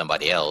goes to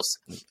somebody else,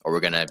 or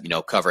we're going to,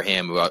 cover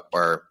him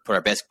or put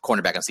our best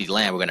cornerback on CeeDee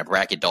Lamb, we're going to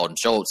bracket Dalton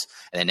Schultz,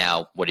 and then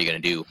now what are you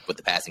going to do with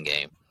the passing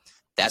game?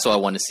 That's what I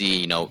want to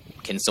see.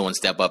 Can someone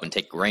step up and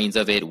take reins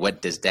of it? What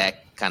does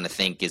Dak kind of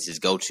think is his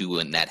go-to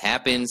when that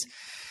happens?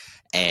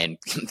 And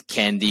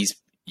can these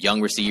young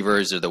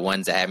receivers or the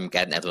ones that haven't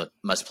gotten as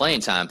much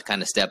playing time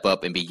kind of step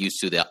up and be used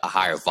to a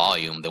higher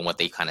volume than what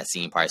they've kind of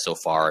seen probably so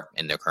far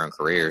in their current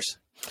careers?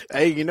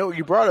 Hey,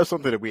 you brought up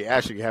something that we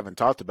actually haven't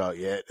talked about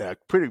yet.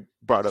 Pretty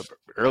brought up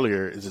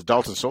earlier is the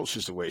Dalton Schultz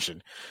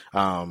situation.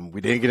 We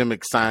didn't get him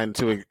signed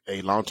to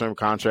a long-term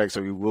contract,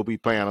 so he will be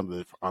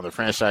playing on the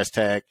franchise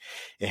tag.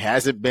 It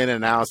hasn't been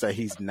announced that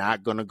he's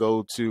not going to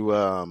go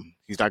to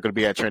he's not going to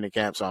be at training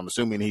camp, so I'm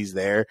assuming he's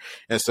there.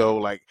 And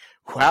so,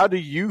 how do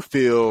you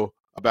feel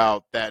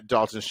about that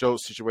Dalton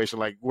Schultz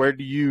situation? Where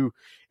do you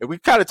 – and we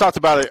kind of talked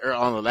about it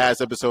on the last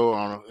episode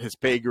on his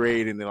pay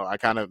grade, and I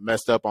kind of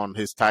messed up on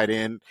his tight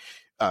end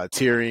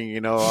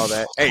tiering, all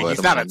that. Hey,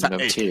 he's not a top.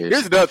 Hey,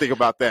 here's another thing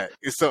about that.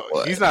 He's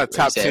not a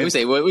top 10. We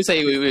say it was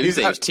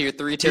tier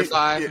 3, tier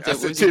 5. I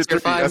said tier 3.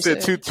 I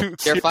said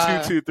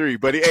 2, 3.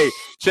 But hey,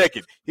 check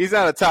it. He's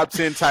not a top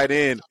 10 tight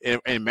end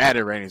in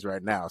Madden ratings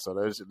right now. So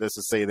let's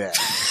just say that.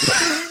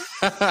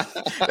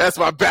 That's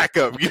my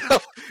backup.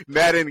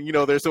 Madden.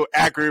 They're so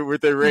accurate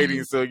with their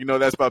ratings. So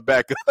that's my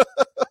backup.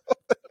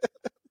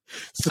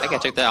 I gotta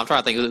check that out. I'm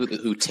trying to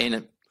think who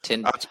 10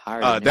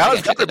 higher.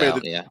 Dallas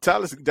Goedert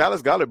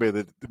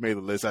made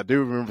the list. I do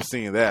remember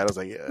seeing that. I was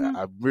like,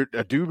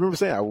 I do remember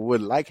saying I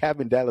would like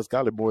having Dallas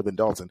Goedert more than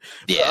Dalton.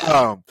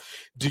 Yeah.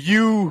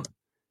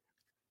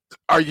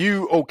 Are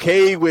you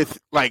okay with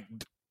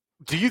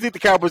do you think the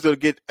Cowboys will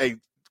get a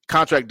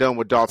contract done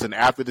with Dalton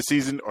after the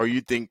season, or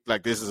you think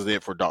this is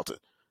it for Dalton?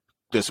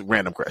 Just a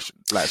random question.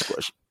 Last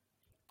question.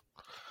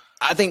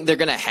 I think they're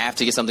going to have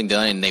to get something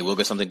done, and they will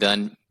get something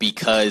done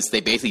because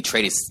they basically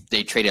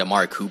traded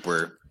Amari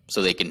Cooper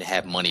so they can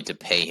have money to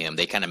pay him.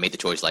 They kind of made the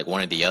choice like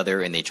one or the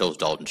other, and they chose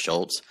Dalton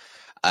Schultz.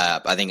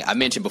 I think I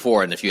mentioned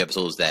before in a few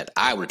episodes that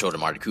I would have told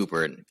Amari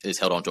Cooper and is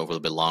held on to him for a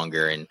little bit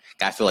longer. And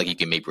I feel like you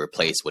can maybe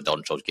replace what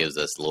Dalton Schultz gives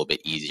us a little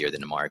bit easier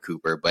than Amari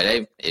Cooper. But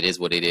hey, it is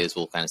what it is.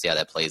 We'll kind of see how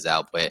that plays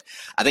out. But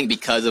I think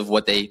because of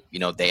what they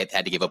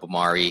had to give up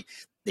Amari,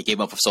 they gave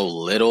up for so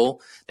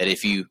little that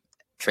if you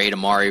trade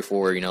Amari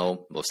for, a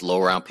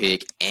lower round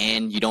pick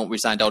and you don't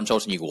resign Dalton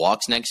Schultz and you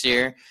walks next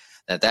year,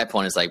 at that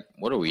point, it's like,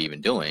 what are we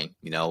even doing?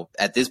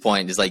 At this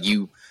point, it's like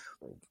you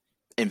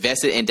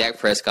invested in Dak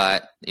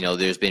Prescott.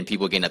 There's been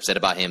people getting upset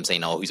about him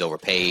saying, oh, he's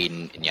overpaid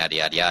and yada,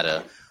 yada,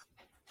 yada.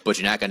 But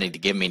you're not going to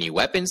give him any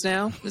weapons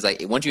now. It's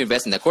like once you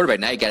invest in that quarterback,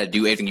 now you got to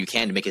do everything you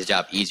can to make his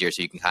job easier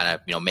so you can kind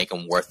of, make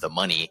him worth the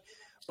money.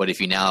 But if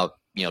you now,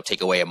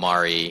 take away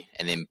Amari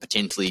and then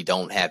potentially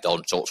don't have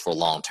Dalton Schultz for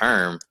long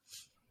term,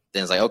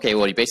 then it's like, okay,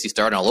 well, he basically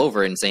starting all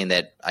over and saying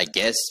that I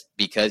guess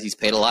because he's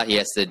paid a lot, he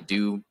has to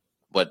do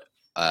what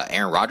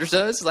Aaron Rodgers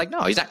does. It's like,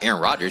 no, he's not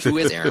Aaron Rodgers. Who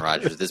is Aaron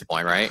Rodgers at this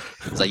point, right?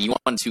 It's like you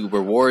want to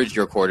reward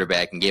your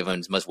quarterback and give him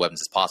as much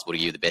weapons as possible to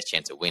give you the best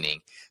chance of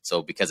winning.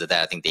 So because of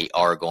that, I think they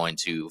are going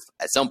to,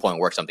 at some point,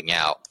 work something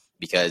out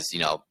because,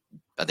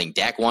 I think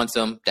Dak wants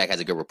them. Dak has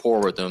a good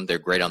rapport with them. They're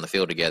great on the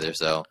field together.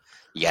 So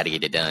you got to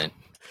get it done.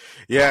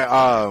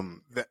 Yeah.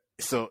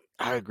 So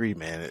I agree,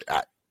 man.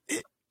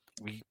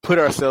 We put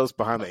ourselves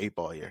behind the 8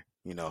 ball here,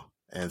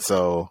 and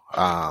so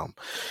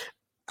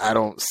I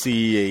don't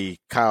see a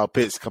Kyle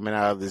Pitts coming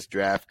out of this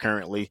draft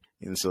currently.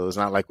 And so it's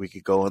not like we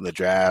could go in the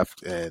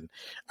draft. And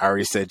I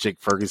already said Jake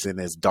Ferguson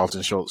is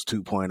Dalton Schultz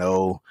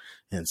 2.0.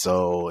 And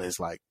so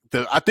it's like,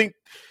 I think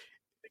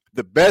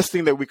the best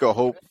thing that we could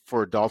hope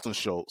for Dalton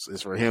Schultz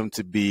is for him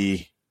to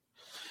be,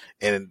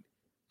 and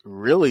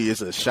really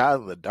is a shot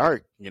in the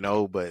dark,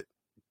 but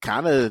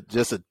kind of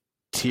just a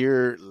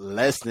tier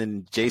less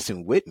than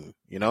Jason Witten,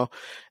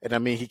 and I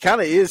mean, he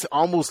kind of is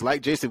almost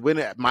like Jason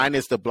Witten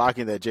minus the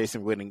blocking that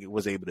Jason Witten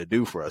was able to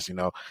do for us, and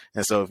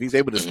so if he's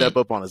able to step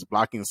up on his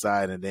blocking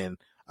side and then,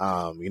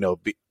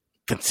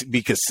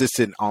 be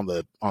consistent on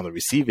the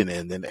receiving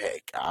end, then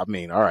hey, I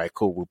mean, all right,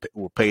 cool.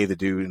 We'll pay the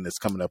dude in this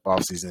coming up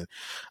off season,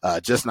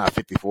 just not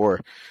 54.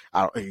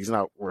 He's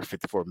not worth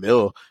 54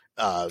 mil,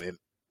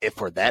 if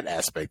for that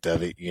aspect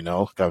of it,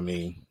 I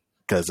mean,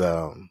 because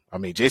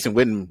Jason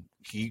Witten,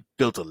 he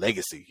built a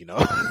legacy,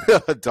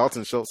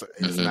 Dalton Schultz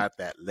is not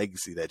that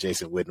legacy that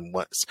Jason Witten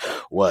once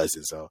was.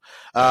 And so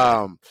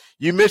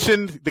you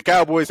mentioned the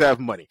Cowboys have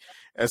money.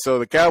 And so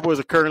the Cowboys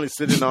are currently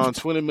sitting on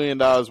 $20 million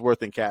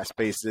worth in cap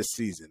space this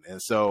season.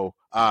 And so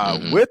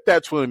with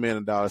that $20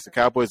 million, the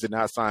Cowboys did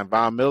not sign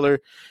Von Miller.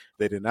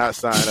 They did not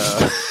sign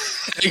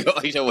you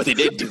know what they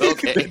did do?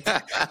 Okay.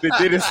 They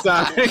didn't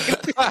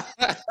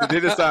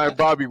sign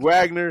Bobby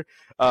Wagner.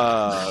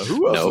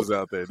 Who else was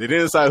out there? They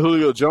didn't sign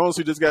Julio Jones,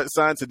 who just got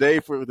signed today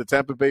for the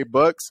Tampa Bay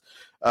Bucks.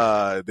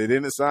 They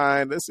didn't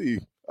sign, they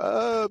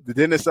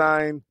didn't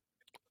sign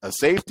a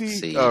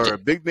safety or a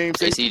big name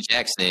safety. J.C.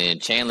 Jackson,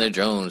 Chandler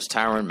Jones,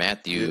 Tyrann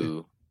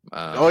Mathieu.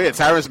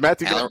 Tyrann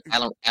Mathieu.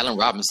 Allen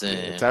Robinson.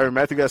 Yeah, Tyrann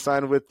Mathieu got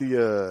signed with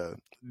the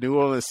New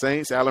Orleans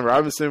Saints. Allen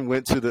Robinson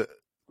went to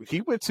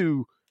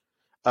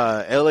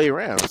L.A.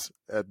 Rams,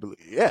 I believe.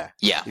 Yeah.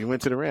 He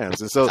went to the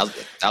Rams, and so that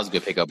was a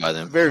good pickup by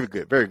them. Very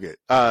good, very good.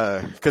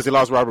 Because he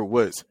lost Robert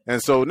Woods,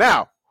 and so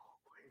now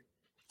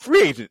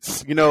free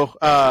agents.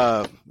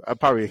 I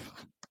probably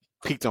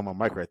peaked on my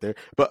mic right there,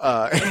 but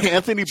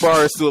Anthony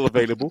Barr is still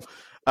available.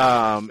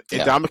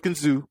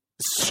 Ndamukong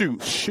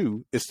Suh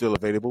is still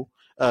available.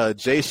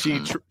 J.C.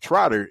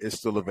 Trotter is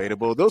still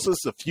available. Those are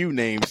just a few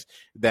names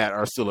that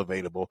are still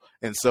available,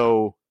 and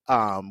so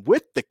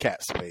with the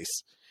cap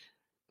space,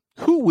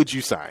 who would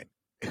you sign?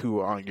 Who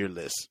are on your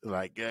list?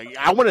 Like,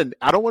 I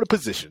don't want a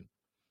position.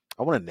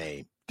 I want a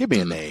name. Give me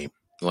a name.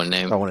 You want a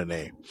name? I want a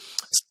name.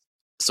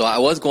 So I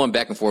was going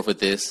back and forth with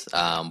this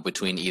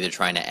between either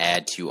trying to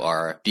add to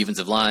our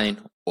defensive line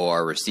or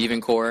our receiving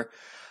core.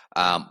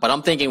 But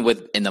I'm thinking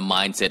in the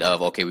mindset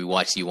of, okay, we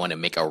want to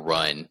make a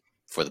run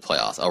for the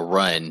playoffs, a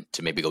run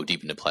to maybe go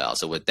deep in the playoffs.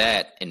 So with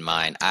that in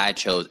mind, I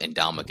chose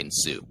Ndamukong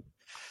Suh.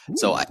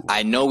 So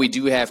I know we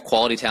do have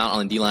quality talent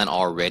on the D-line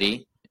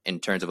already in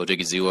terms of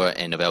Odigizua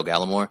and Neville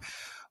Gallimore.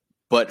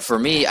 But for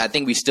me, I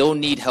think we still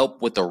need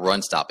help with the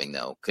run stopping,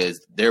 though, because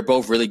they're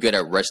both really good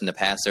at rushing the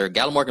passer.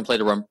 Gallimore can play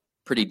the run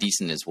pretty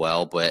decent as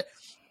well, but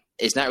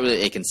it's not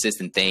really a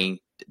consistent thing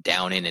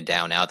down in and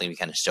down out. I think we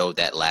kind of showed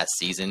that last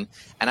season.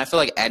 And I feel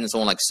like adding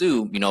someone like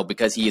Suh,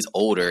 because he is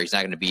older, he's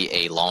not going to be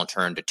a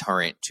long-term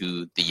deterrent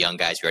to the young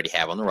guys we already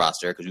have on the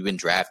roster, because we've been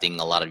drafting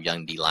a lot of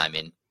young D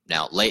linemen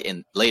now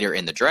later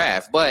in the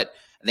draft, but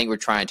I think we're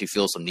trying to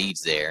fill some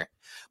needs there.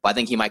 But I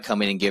think he might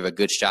come in and give a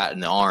good shot in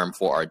the arm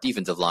for our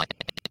defensive line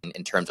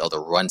in terms of the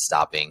run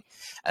stopping.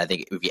 And I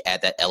think if we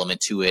add that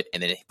element to it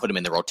and then put him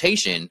in the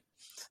rotation,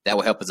 that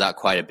will help us out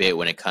quite a bit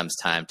when it comes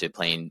time to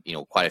playing,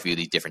 quite a few of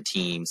these different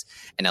teams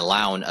and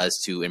allowing us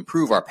to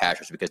improve our pass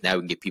rush, because now we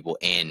can get people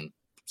in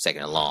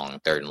second and long,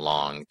 third and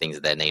long, things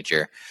of that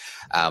nature.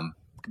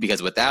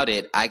 Because without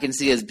it, I can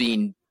see us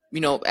being,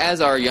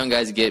 as our young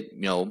guys get,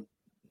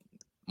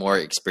 more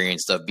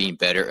experienced stuff, being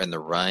better in the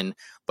run,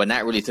 but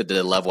not really to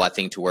the level I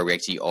think to where we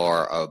actually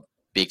are a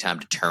big time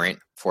deterrent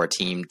for a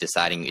team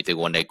deciding if they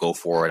want to go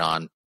for it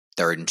on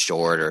 3rd and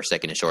short or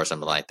 2nd and short,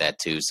 something like that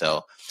too.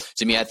 So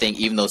to me, I think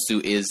even though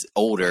Sue is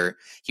older,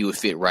 he would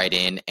fit right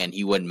in and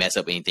he wouldn't mess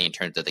up anything in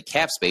terms of the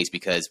cap space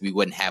because we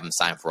wouldn't have him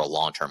sign for a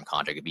long-term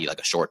contract. It'd be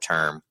like a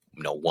short-term,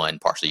 one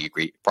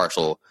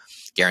partial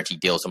guaranteed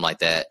deal, something like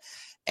that.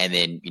 And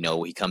then,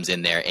 he comes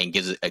in there and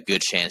gives a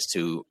good chance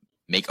to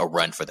make a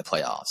run for the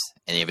playoffs.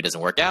 And if it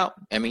doesn't work out,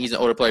 he's an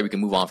older player. We can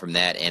move on from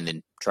that and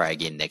then try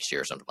again next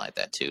year or something like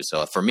that too.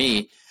 So for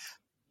me,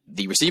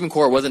 the receiving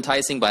core was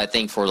enticing, but I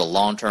think for the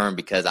long term,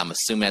 because I'm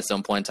assuming at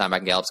some point in time,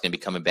 Michael Gallup's going to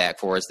be coming back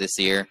for us this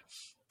year,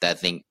 that I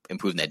think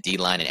improving that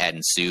D-line and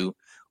adding Sue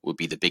would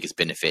be the biggest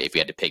benefit if we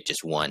had to pick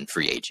just one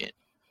free agent.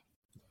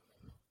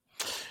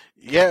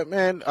 Yeah,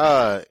 man.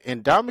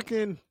 And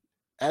Dominican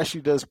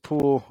actually does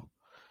pull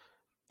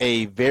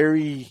a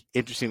very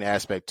interesting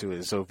aspect to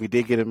it. So if we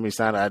did get him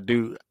signed, I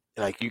do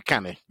like you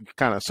kind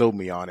of sold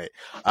me on it.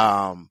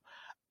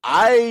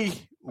 I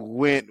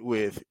went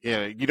with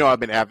I've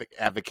been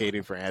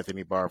advocating for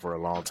Anthony Barr for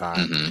a long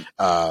time.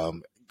 Mm-hmm.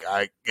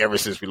 Ever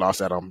since we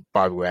lost out on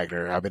Bobby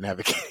Wagner, I've been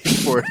advocating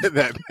for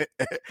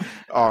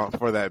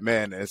that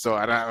man, and so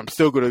I'm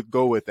still going to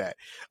go with that.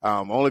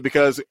 Only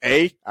because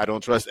I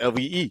don't trust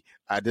LVE.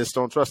 I just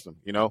don't trust him.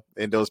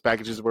 In those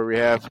packages where we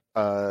have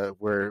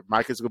where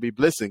Mike is going to be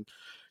blitzing.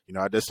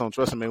 I just don't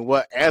trust him. And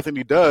what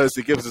Anthony does,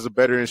 it gives us a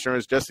better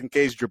insurance just in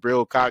case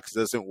Jabril Cox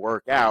doesn't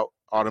work out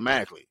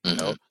automatically.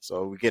 Mm-hmm.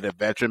 So we get a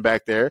veteran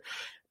back there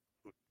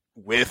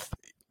with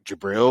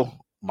Jabril,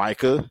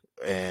 Micah,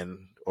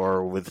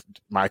 or with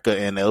Micah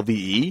and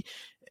LVE,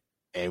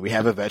 and we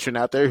have a veteran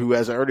out there who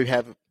has already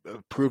have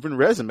a proven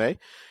resume,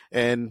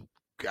 and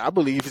I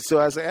believe it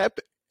still has an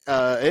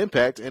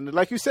impact. And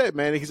like you said,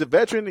 man, he's a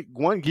veteran.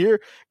 1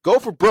 year, go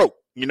for broke.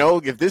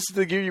 If this is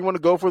the year you want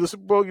to go for the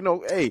Super Bowl,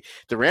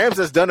 the Rams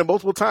has done it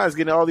multiple times,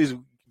 getting all these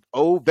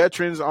old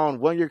veterans on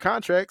 1-year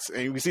contracts,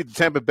 and we see the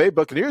Tampa Bay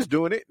Buccaneers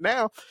doing it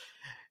now.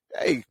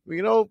 Hey,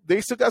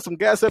 they still got some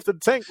gas left in the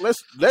tank.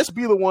 Let's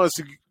be the ones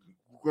to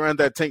run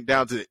that tank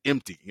down to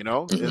empty,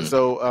 Mm-hmm. And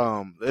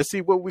so let's see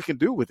what we can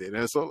do with it.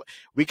 And so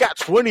we got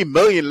 $20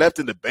 million left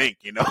in the bank,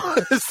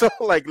 so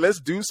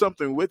let's do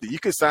something with it. You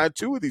could sign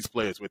 2 of these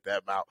players with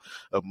that amount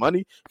of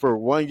money for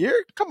 1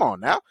 year. Come on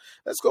now,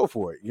 let's go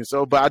for it.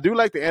 But I do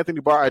like the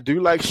Anthony Barr. I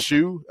do like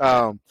Shu.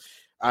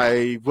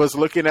 I was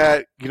looking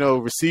at,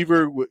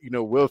 receiver,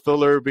 Will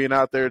Fuller being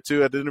out there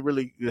too.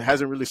 It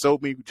hasn't really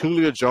sold me.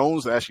 Julio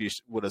Jones actually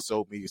would have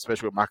sold me,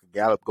 especially with Michael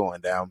Gallup going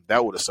down.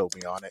 That would have sold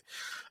me on it.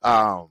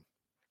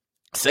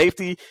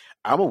 Safety,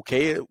 I'm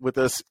okay with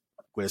us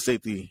with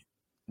safety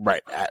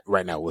right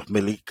now with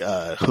Malik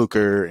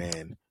Hooker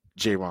and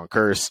Jaron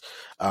Kearse.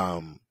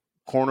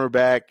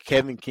 Cornerback,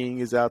 Kevin King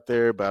is out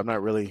there, but I'm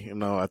not really,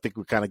 I think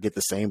we kind of get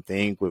the same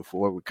thing with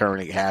what we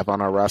currently have on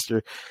our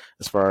roster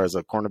as far as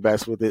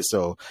cornerbacks with it.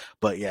 So,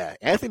 but yeah,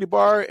 Anthony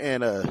Barr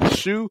and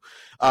Shu,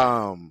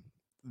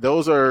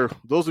 those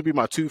would be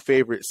my 2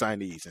 favorite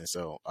signees. And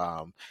so,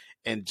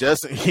 and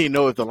just,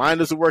 if the line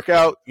doesn't work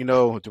out,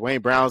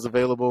 Dwayne Brown's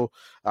available.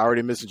 I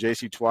already mentioned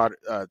J.C.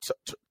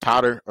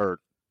 Totter, or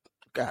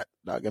God,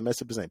 I got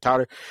messed up his name,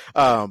 Totter.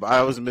 But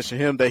I was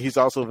mentioning him that he's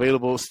also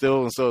available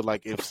still. And so,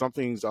 if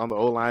something's on the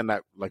O-line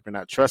that we're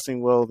not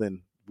trusting, well,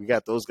 then we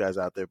got those guys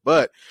out there.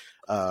 But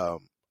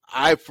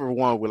I, for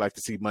one, would like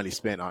to see money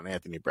spent on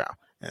Anthony Brown.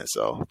 And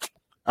so,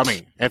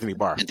 Anthony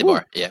Barr. Anthony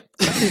Barr, yeah.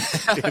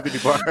 Anthony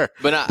Barr.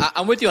 But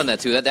I'm with you on that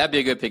too. That'd be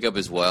a good pickup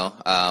as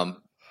well.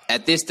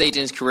 At this stage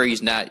in his career,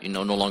 he's not,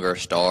 no longer a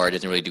star.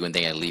 Doesn't really do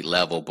anything at elite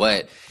level,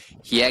 but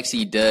he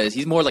actually does.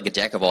 He's more like a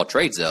jack of all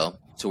trades, though,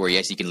 to where he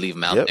actually can leave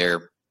him out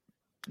there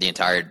the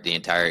entire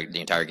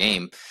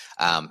game.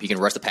 He can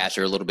rush the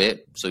passer a little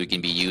bit, so he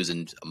can be used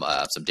in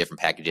some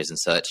different packages and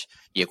such.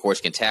 He, of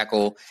course, can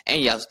tackle, and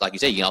he also, like you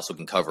said, he also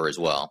can cover as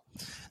well.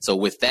 So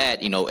with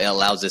that, it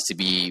allows us to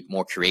be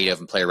more creative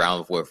and play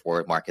around with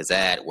where Mark is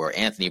at, where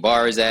Anthony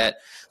Barr is at.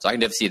 So I can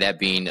definitely see that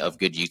being of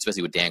good use,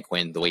 especially with Dan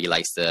Quinn, the way he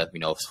likes to,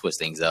 switch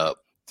things up.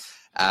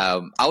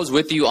 I was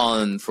with you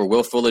for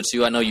Will Fuller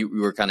too. I know you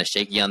were kind of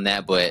shaky on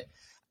that, but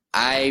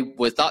I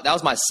thought that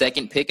was my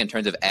second pick in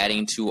terms of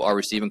adding to our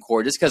receiving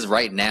core, just because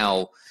right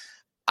now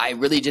I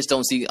really just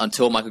don't see,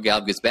 until Michael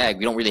Gallup gets back,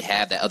 we don't really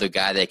have that other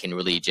guy that can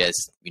really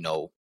just,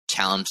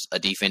 challenge a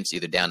defense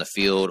either down the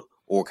field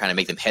or kind of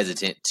make them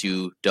hesitant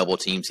to double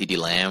team CeeDee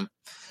Lamb.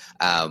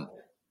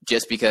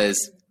 Just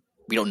because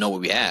we don't know what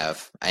we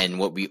have, and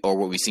what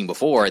we've seen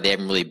before, they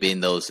haven't really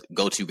been those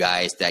go-to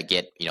guys that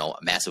get,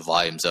 massive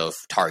volumes of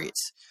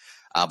targets.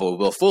 But with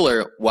Will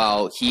Fuller,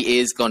 while he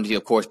is going to,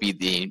 of course, be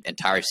the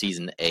entire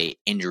season a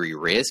injury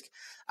risk,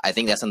 I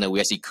think that's something that we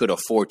actually could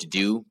afford to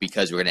do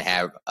because we're going to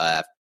have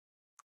a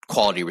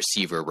quality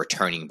receiver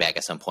returning back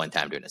at some point in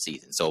time during the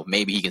season. So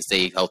maybe he can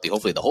stay healthy,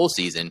 hopefully the whole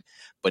season,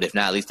 but if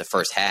not, at least the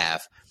first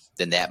half,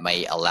 then that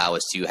may allow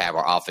us to have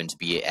our offense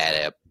be at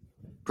a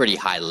pretty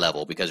high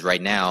level, because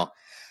right now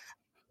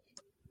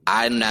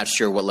I'm not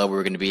sure what level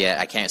we're going to be at.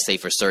 I can't say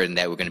for certain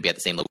that we're going to be at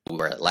the same level we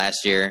were at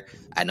last year.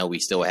 I know we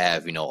still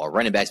have, our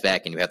running backs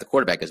back, and we have the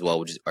quarterback as well,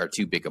 which are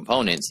two big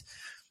components.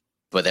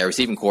 But that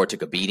receiving core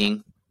took a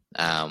beating.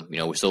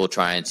 We're still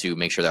trying to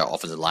make sure that our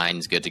offensive line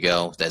is good to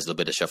go. There's a little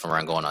bit of shuffling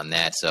around going on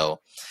that.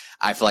 So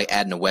I feel like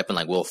adding a weapon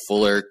like Will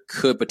Fuller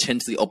could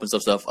potentially open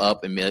some stuff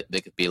up and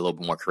they could be a little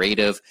bit more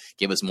creative,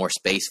 give us more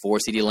space for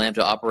CeeDee Lamb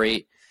to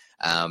operate.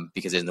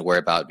 Because there's no worry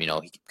about,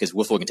 because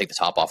Will Fuller can take the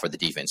top off for the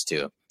defense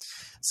too.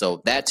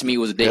 So that to me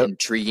was a bit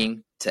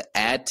intriguing to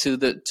add to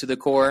the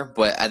core.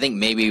 But I think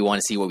maybe we want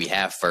to see what we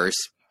have first,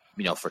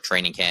 for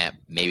training camp,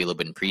 maybe a little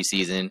bit in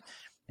preseason.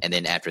 And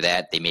then after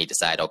that, they may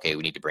decide, okay,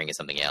 we need to bring in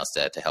something else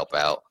to help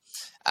out.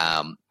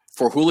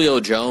 For Julio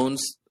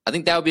Jones, I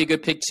think that would be a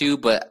good pick too,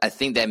 but I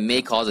think that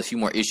may cause a few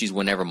more issues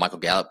whenever Michael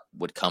Gallup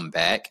would come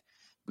back,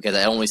 because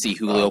I only see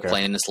Julio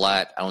playing in the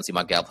slot. I don't see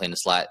Michael Gallup playing in the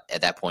slot.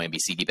 At that point, it'd be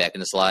CD back in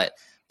the slot.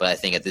 But I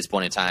think at this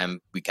point in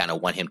time, we kind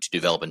of want him to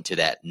develop into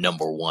that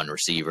number one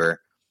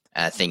receiver.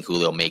 And I think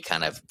Julio may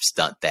kind of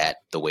stunt that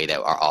the way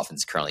that our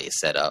offense currently is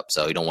set up.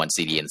 So you don't want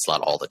CD in the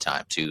slot all the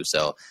time too.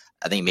 So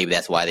I think maybe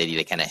that's why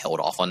they kind of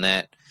held off on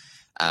that.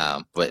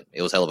 But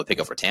it was a hell of a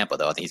pickup for Tampa,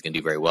 though. I think he's going to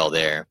do very well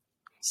there.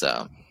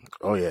 So,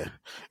 oh yeah.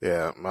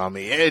 I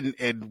mean,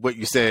 and what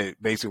you said,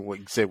 basically what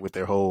you said with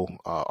their whole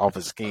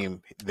offensive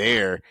scheme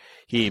there,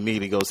 he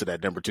immediately goes to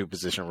that number 2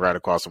 position right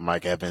across from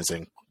Mike Evans,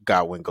 and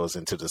Goodwin goes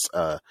into the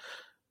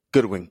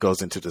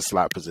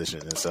slot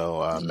position, and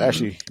so it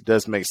actually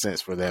does make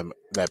sense for them,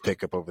 that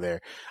pickup over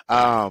there.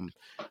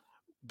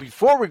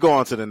 Before we go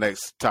on to the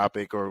next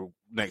topic or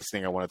next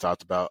thing I want to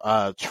talk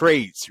about,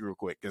 trades real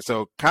quick. And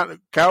so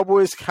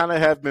Cowboys kind of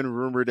have been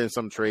rumored in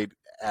some trade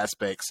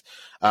aspects,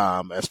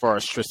 as far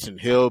as Tristan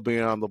Hill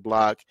being on the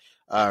block,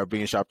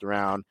 being shopped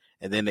around.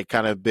 And then they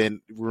kind of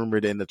been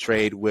rumored in the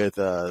trade with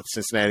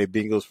Cincinnati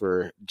Bengals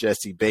for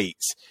Jesse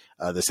Bates,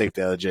 the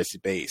safety out of Jesse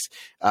Bates.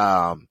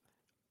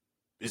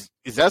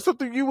 Is that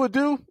something you would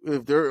do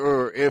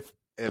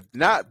if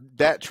not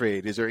that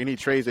trade? Is there any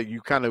trades that you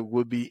kind of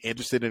would be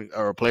interested in,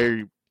 or a player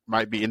you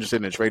might be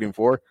interested in trading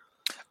for?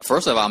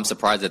 First of all, I'm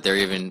surprised that they're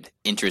even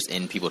interested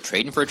in people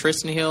trading for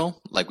Tristan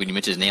Hill. Like when you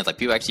mentioned his name, like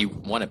people actually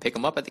want to pick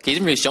him up. He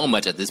hasn't really shown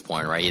much at this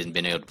point, right? He hasn't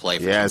been able to play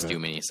for too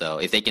many. So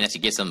if they can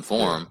actually get something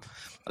for him,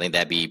 I think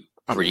that'd be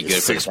pretty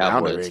good for the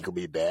Cowboys. It could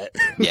be bad.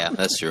 Yeah,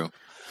 that's true.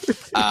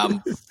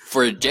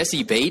 For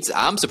Jesse Bates,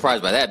 I'm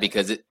surprised by that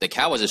because the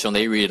Cowboys have shown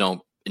they really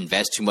don't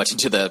invest too much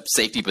into the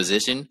safety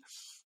position.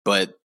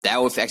 But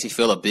that would actually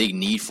fill a big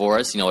need for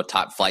us, a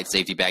top flight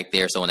safety back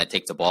there, someone that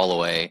takes the ball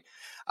away.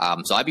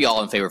 So I'd be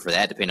all in favor for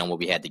that, depending on what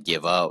we had to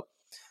give up.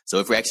 So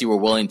if we actually were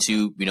willing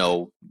to,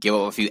 give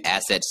up a few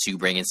assets to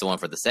bring in someone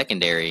for the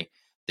secondary,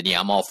 then yeah,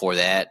 I'm all for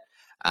that.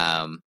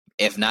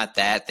 If not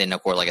that, then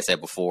of course, like I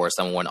said before,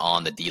 someone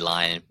on the D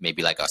line,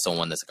 maybe like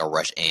someone that's like a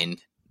rush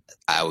end,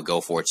 I would go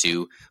for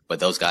too. But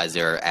those guys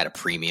are at a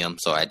premium,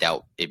 so I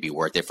doubt it'd be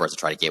worth it for us to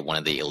try to get one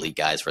of the elite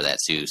guys for that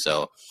too.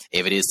 So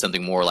if it is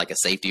something more like a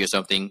safety or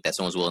something that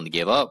someone's willing to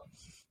give up,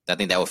 I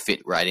think that would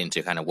fit right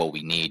into kind of what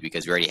we need,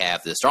 because we already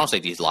have the strong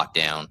safeties locked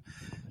down,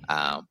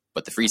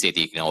 but the free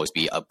safety can always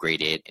be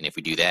upgraded. And if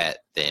we do that,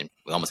 then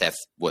we almost have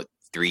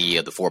 3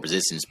 of the 4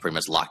 positions pretty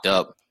much locked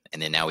up,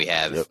 and then now we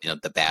have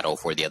the battle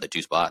for the other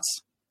 2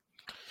 spots.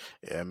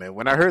 Yeah, man.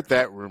 When I heard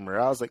that rumor,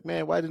 I was like,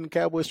 man, why didn't the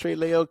Cowboys trade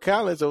La'el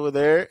Collins over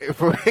there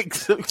for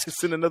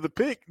send another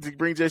pick to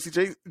bring Jesse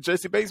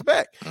Bates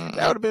back? Mm-hmm.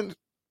 That would have been.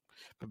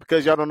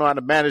 Because y'all don't know how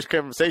to manage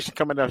conversation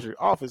coming out of your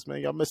office,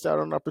 man, y'all missed out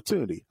on an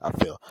opportunity, I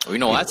feel.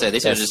 Well, I'd say they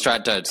should have just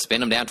tried to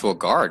spin him down to a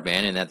guard,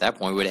 man, and at that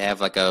point we would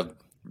have like a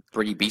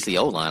pretty beastly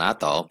O-line, I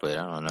thought, but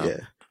I don't know.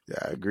 Yeah,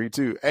 I agree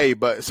too. Hey,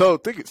 but so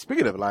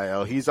speaking of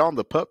La'el, he's on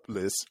the PUP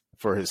list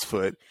for his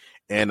foot,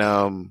 and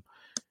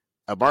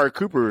Amari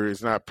Cooper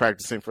is not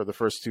practicing for the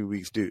first 2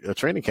 weeks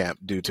training camp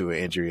due to an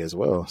injury as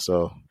well.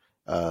 So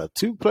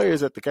 2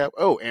 players at the cap.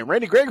 Oh, and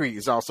Randy Gregory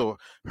is also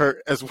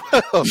hurt as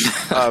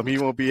well. He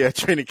won't be at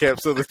training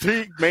camp. So the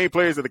 3 main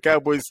players that the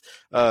Cowboys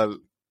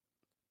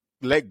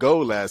let go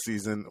last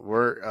season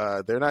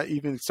were they're not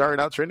even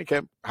starting out training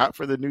camp hot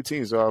for the new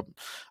team. So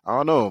I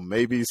don't know,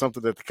 maybe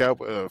something that the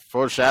Cowboys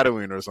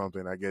foreshadowing or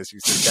something. I guess you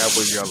said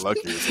Cowboys got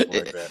lucky or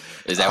something like that.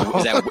 Is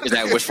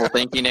that wishful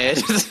thinking,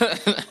 Ed?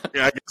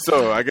 Yeah, I guess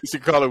so. I guess you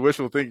call it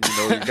wishful thinking.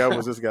 The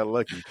Cowboys just got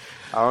lucky.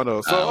 I don't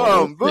know. So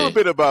a little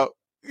bit about.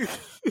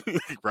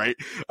 Right.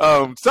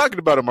 Talking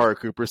about Amari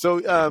Cooper.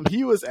 So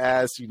he was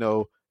asked,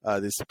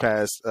 this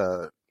past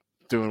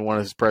doing one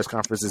of his press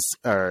conferences,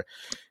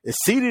 is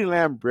CeeDee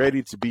Lamb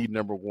ready to be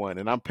number 1?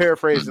 And I'm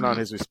paraphrasing on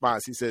his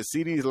response. He says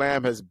CeeDee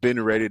Lamb has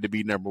been ready to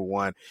be number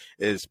 1.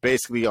 It's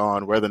basically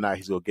on whether or not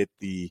he's going to get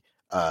the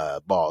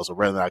balls, or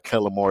whether or not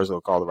Kellen Moore is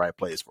going to call the right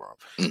plays for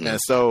him. Mm-hmm. And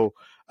so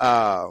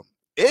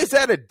is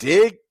that a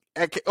dig?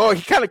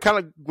 He kind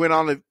of went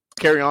on to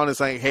carry on and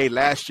saying, hey,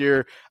 last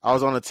year I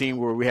was on a team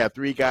where we had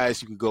 3 guys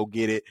who could go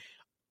get it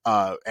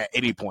at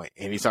any point.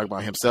 And he's talking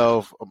about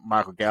himself,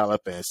 Michael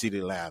Gallup, and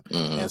CeeDee Lamb.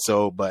 Mm-hmm. And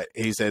so, but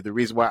he said the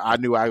reason why I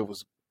knew I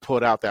was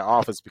put out that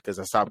offense because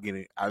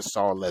I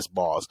saw less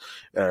balls,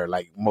 or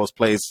like most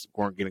plays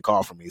weren't getting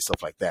called for me,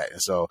 stuff like that.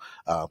 And so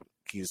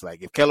he's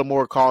like, if Kellen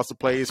Moore calls the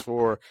plays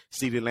for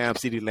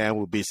CeeDee Lamb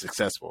will be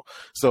successful.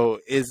 So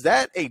is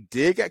that a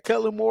dig at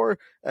Kellen Moore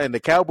and the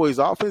Cowboys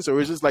offense, or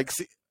is it just like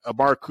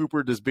Amari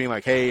Cooper just being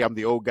like, hey, I'm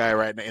the old guy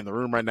right now in the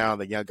room right now,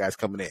 and the young guy's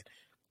coming in?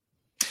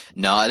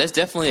 No, that's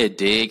definitely a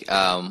dig,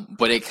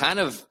 but it kind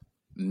of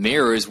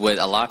mirrors what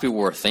a lot of people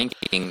were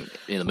thinking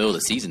in the middle of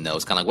the season, though.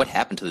 It's kind of like, what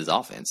happened to this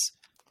offense?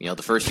 You know,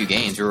 the first few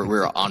games, we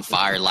were on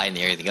fire, lighting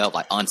everything up,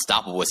 like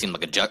unstoppable. It seemed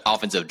like a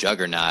offensive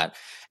juggernaut,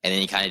 and then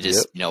he kind of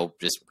just,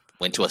 just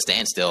went to a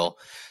standstill.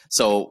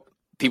 So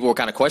people were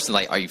kind of questioning,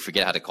 like, are you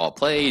forget how to call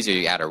plays? Are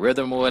you out of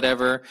rhythm or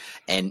whatever?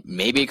 And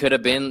maybe it could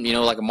have been,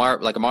 like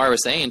Amari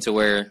was saying, to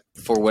where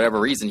for whatever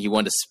reason he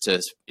wanted to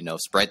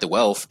spread the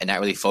wealth and not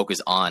really focus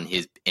on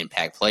his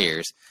impact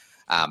players.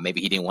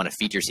 Maybe he didn't want to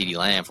feature CeeDee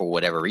Lamb for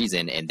whatever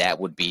reason, and that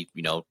would be,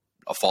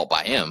 a fault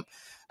by him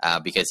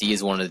because he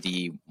is one of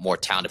the more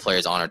talented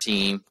players on our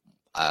team.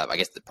 I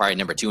guess probably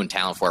number 2 in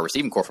talent for our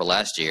receiving corps for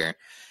last year,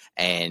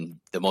 and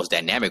the most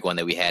dynamic one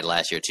that we had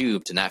last year too.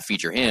 To not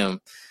feature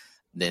him,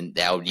 then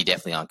that would be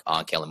definitely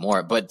on Kellen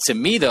Moore. But to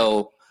me,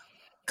 though,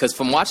 because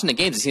from watching the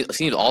games, it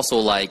seems also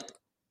like,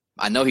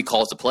 I know he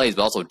calls the plays,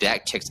 but also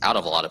Dak checks out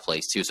of a lot of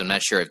plays too. So I'm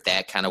not sure if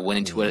that kind of went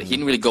into it. He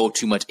didn't really go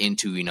too much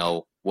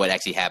into, what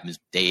actually happens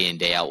day in,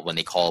 day out when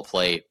they call a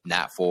play,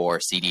 not for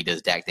CD.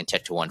 Does Dak then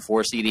check to one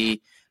for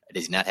CD?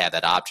 Does he not have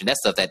that option? That's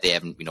stuff that they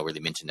haven't, really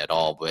mentioned at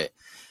all. But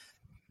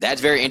that's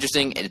very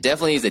interesting. It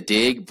definitely is a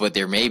dig, but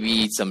there may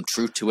be some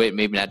truth to it.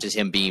 Maybe not just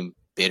him being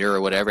bitter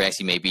or whatever.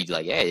 Actually, maybe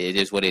like, yeah, it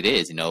is what it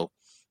is.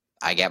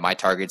 I got my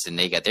targets and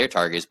they got their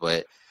targets,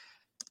 but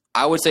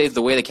I would say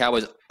the way the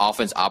Cowboys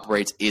offense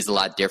operates is a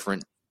lot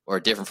different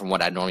from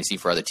what I normally see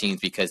for other teams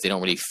because they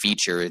don't really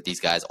feature these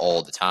guys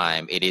all the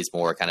time. It is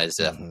more kind of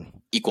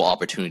equal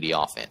opportunity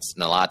offense.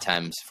 And a lot of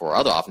times for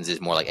other offenses,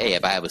 it's more like, hey,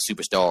 if I have a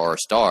superstar or a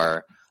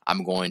star,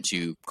 I'm going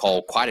to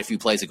call quite a few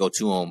plays to go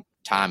to them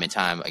time and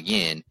time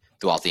again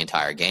throughout the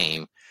entire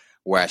game.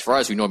 Whereas for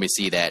us, we normally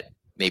see that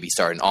maybe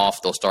starting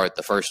off, they'll start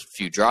the first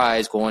few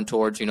drives going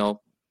towards,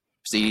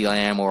 CeeDee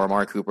Lamb or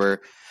Amari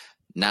Cooper,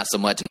 not so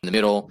much in the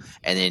middle.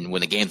 And then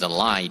when the game's on the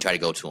line, you try to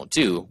go to them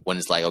too. When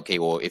it's like, okay,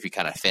 well, if you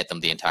kind of fed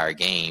them the entire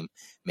game,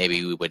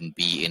 maybe we wouldn't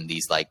be in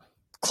these like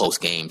close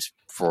games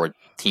for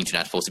teams you're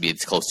not supposed to be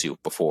this close to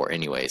before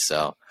anyway.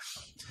 So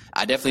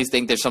I definitely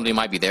think there's something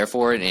might be there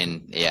for it.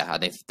 And yeah, I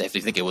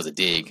definitely think it was a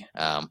dig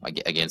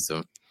against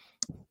them.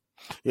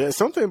 Yeah,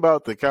 something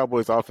about the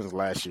Cowboys offense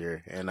last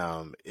year. And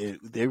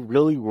they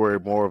really were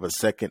more of a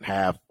second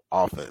half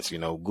offense.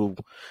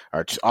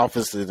 Our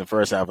offense in the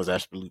first half was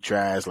absolute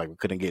trash. Like we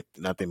couldn't get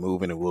nothing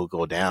moving and we'll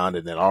go down.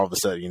 And then all of a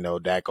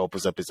sudden, Dak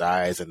opens up his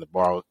eyes and the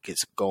ball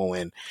gets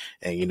going.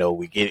 And,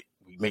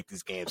 we make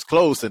these games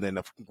close and then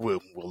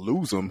we'll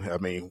lose them. I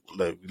mean,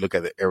 look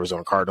at the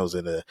Arizona Cardinals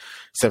and the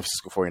San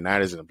Francisco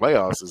 49ers in the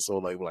playoffs. And so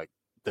like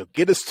they'll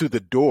get us to the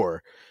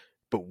door,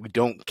 but we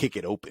don't kick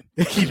it open.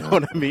 You know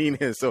what I mean?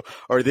 And so,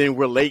 or then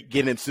we're late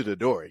getting into the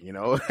door,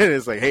 and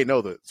it's like, hey,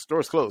 no, the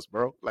store's closed,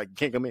 bro. Like, you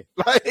can't come in.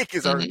 Like,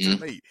 it's already too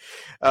late.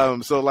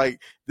 So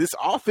like this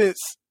offense,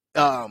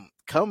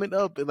 coming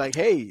up and like,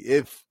 hey,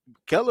 if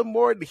Kellen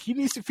Moore, he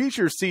needs to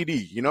feature CD,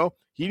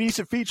 he needs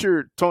to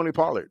feature Tony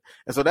Pollard.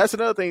 And so that's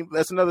another thing.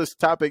 That's another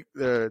topic,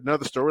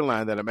 another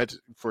storyline that I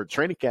mentioned for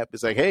training camp.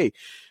 It's like, hey,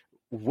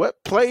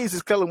 what plays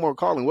is Kellen Moore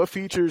calling? What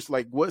features,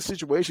 like what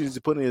situations is he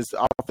putting his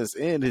offense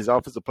in, his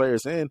offensive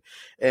players in?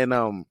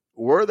 And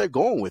where are they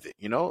going with it?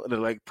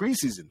 And like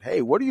preseason,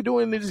 hey, what are you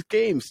doing in these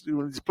games,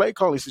 these play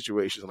calling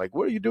situations? Like,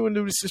 what are you doing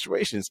in these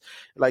situations?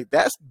 Like,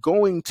 that's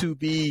going to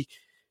be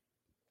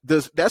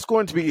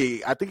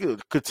I think, a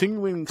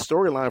continuing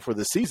storyline for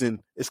the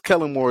season is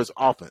Kellen Moore's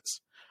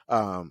offense.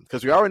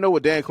 Because we already know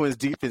what Dan Quinn's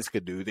defense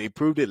could do. They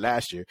proved it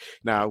last year.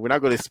 Now, we're not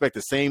going to expect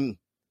the same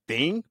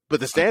thing, but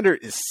the standard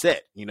is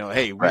set.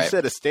 Hey, we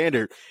set a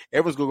standard.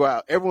 Everyone's go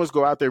out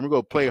there and we're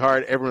going to play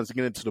hard. Everyone's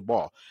getting to the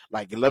ball,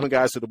 like 11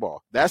 guys to the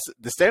ball. That's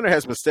the standard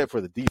has been set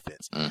for the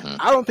defense.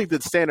 I don't think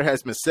that the standard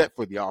has been set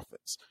for the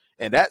offense.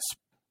 And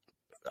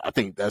I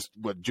think that's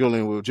what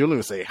Julian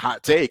would say,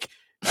 hot take.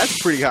 That's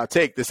a pretty hot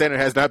take. The standard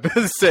has not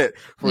been set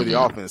for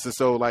the offense. And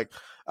so like,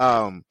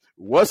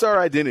 what's our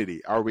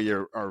identity? Are we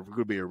going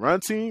to be a run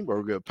team, or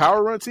are we going to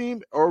power run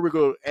team, or we're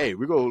going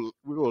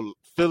to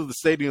fill the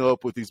stadium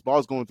up with these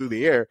balls going through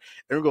the air,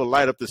 and we're going to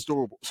light up the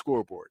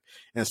scoreboard?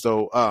 And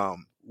so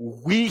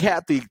we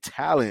have the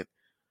talent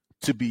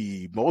to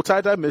be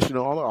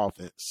multidimensional on the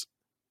offense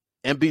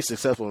and be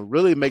successful and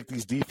really make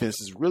these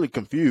defenses really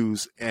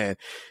confused and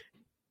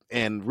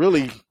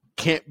really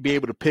can't be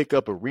able to pick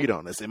up a read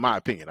on us, in my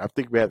opinion. I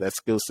think we have that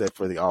skill set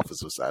for the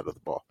offensive side of the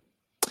ball.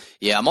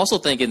 Yeah, I'm also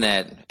thinking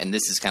that, and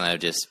this is kind of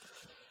just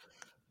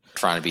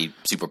trying to be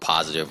super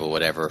positive or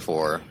whatever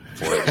for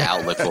the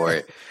outlook for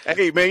it.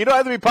 Hey, man, you don't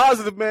have to be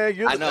positive, man.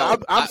 I know.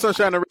 I'm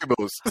sunshine and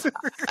rainbows.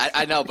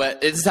 I know,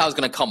 but this is how it's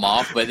going to come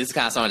off. But this is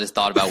kind of something I just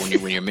thought about when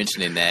you're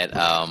mentioning that.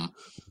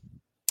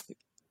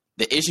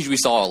 The issues we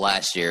saw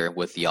last year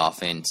with the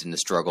offense and the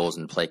struggles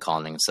and play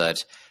calling and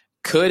such,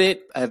 Could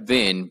it have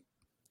been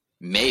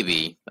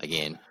maybe,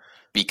 again,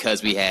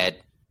 because we had,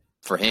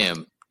 for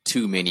him,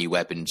 too many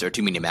weapons or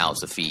too many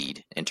mouths to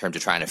feed in terms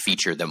of trying to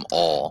feature them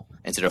all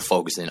instead of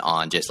focusing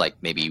on just like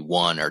maybe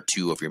one or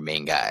two of your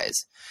main guys?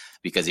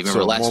 Because even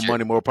last more year,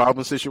 money, more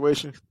problem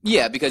situation.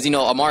 Yeah, because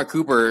Amari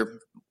Cooper,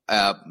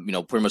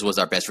 pretty much was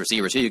our best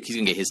receiver. So he's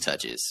gonna get his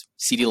touches.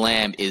 CeeDee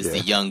Lamb is the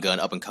young gun,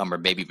 up and comer,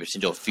 maybe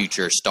potential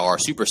future star,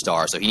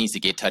 superstar. So he needs to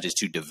get touches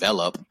to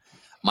develop.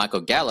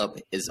 Michael Gallup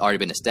has already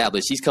been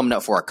established. He's coming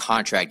up for a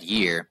contract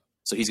year,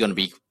 so he's going to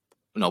be,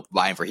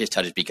 vying for his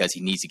touches because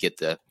he needs to get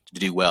to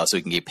do well so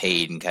he can get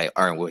paid and kind of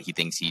earn what he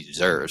thinks he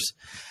deserves.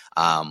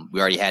 We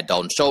already had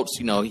Dalton Schultz,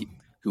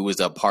 who was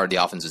a part of the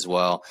offense as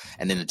well,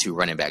 and then the two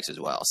running backs as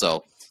well.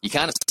 So you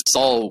kind of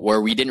saw where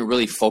we didn't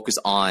really focus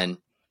on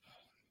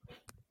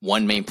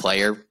one main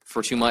player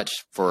for too much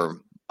for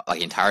like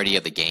the entirety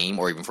of the game,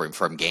 or even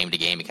from game to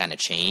game. It kind of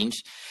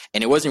changed,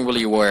 and it wasn't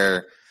really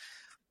where.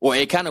 Well,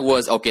 it kind of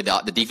was, okay,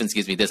 the defense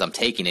gives me this, I'm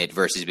taking it,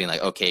 versus being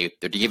like, okay,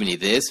 they're giving me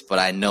this, but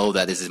I know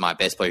that this is my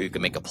best player who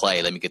can make a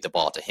play. Let me get the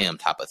ball to him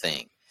type of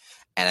thing.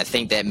 And I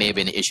think that may have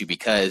been an issue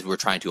because we're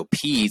trying to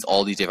appease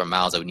all these different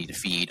mouths that we need to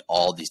feed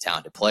all these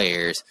talented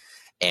players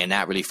and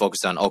not really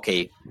focused on,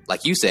 okay,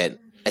 like you said,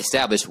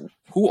 establish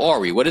who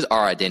are we? What is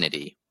our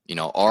identity?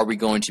 Are we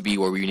going to be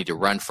where we need to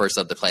run first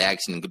up the play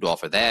action and do all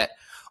for that?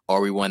 Or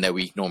are we one that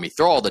we normally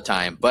throw all the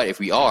time? But if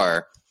we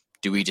are,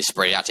 do we just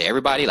spread it out to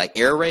everybody like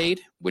air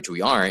raid, which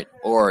we aren't,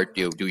 or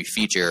do we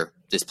feature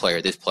this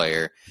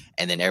player,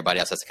 and then everybody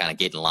else has to kind of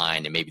get in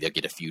line and maybe they'll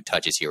get a few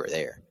touches here or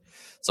there?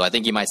 So I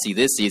think you might see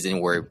this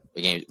season where,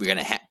 again, we're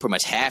going to pretty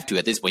much have to,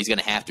 at this point, he's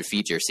going to have to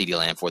feature CeeDee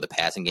Lamb for the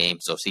passing game.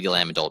 So CeeDee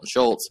Lamb and Dalton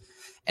Schultz.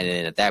 And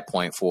then at that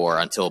point,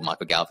 until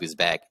Michael Gallup is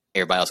back,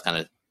 everybody else kind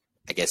of,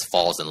 I guess,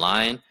 falls in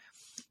line.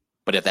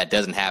 But if that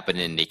doesn't happen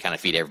and they kind of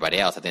feed everybody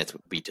else, I think it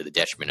would be to the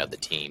detriment of the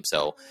team.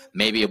 So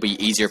maybe it'll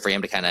be easier for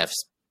him to kind of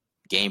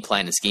game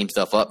plan and scheme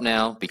stuff up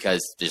now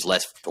because there's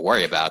less to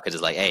worry about because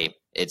it's like, hey,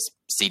 it's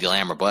CeeDee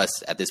Lamb or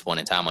bust at this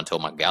point in time until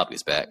Michael Gallup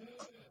is back.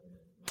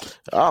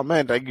 Oh,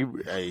 man,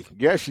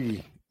 you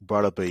actually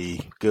brought up a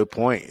good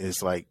point.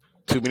 It's like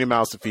too many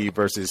mouths to feed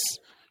versus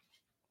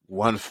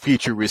one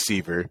feature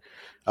receiver,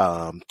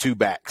 two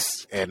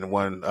backs, and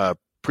one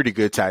pretty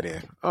good tight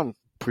end.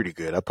 Pretty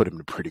good. I put him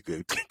in a pretty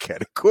good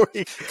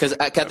category. Because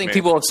I think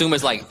people assume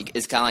it's kind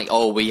of like,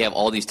 oh, we have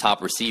all these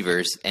top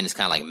receivers, and it's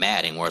kind of like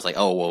Madden, where it's like,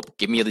 oh, well,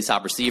 give me all these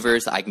top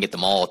receivers, I can get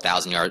them all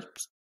 1,000-yard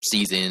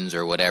seasons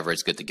or whatever,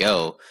 it's good to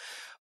go.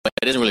 But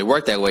it doesn't really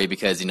work that way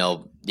because, you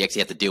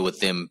actually have to deal with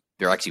them.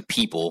 They're actually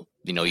people,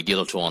 you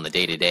deal with them on the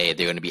day-to-day.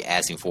 They're going to be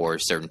asking for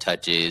certain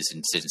touches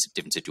and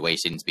different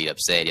situations, be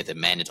upset. You have to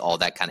manage all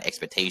that kind of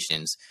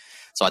expectations.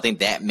 So I think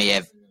that may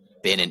have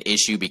been an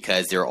issue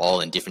because they're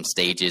all in different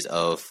stages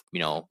of,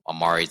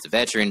 Amari's the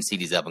veteran,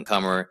 CeeDee's up and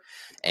comer,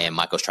 and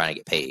Michael's trying to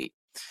get paid.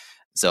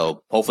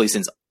 So hopefully,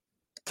 since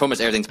pretty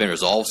much everything's been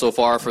resolved so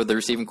far for the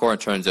receiving core in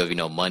terms of,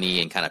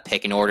 money and kind of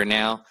pecking order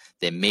now,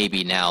 then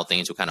maybe now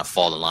things will kind of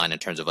fall in line in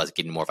terms of us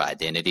getting more of an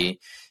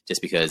identity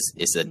just because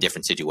it's a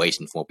different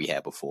situation from what we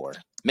had before.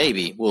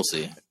 Maybe. We'll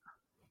see.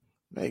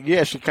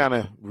 Yeah, she kind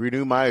of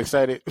renewed my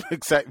excitement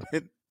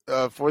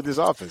for this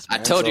offense, man.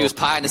 I told you it was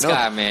pie in the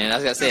sky, man. I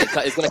was going to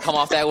say, it's going to come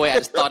off that way. I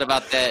just thought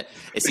about that.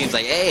 It seems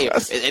like, hey,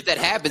 if that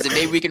happens, then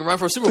maybe we can run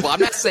for a Super Bowl. I'm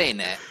not saying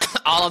that.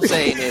 All I'm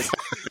saying is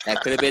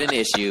that could have been an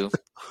issue.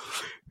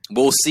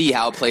 We'll see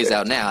how it plays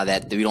out now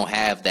that we don't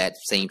have that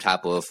same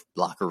type of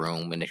locker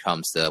room when it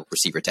comes to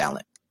receiver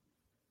talent.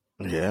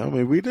 Yeah, I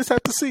mean, we just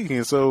have to see.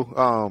 And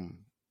so,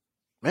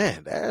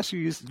 man,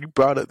 actually, you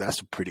brought up,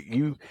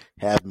 you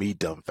have me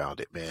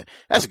dumbfounded, man.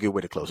 That's a good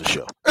way to close the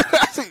show.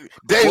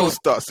 Daniel's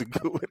thoughts a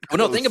good way to close.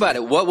 Well, no, think about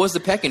it. What was the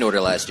pecking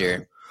order last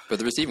year for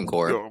the receiving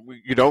core?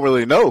 You don't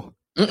really know.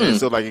 And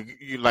so,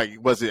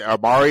 was it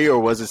Amari or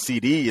was it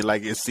CD?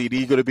 Like, is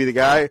CD going to be the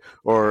guy,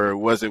 or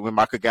was it when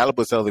Michael Gallup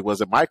was healthy? Was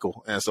it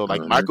Michael? And so,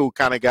 Michael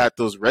kind of got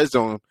those red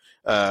zone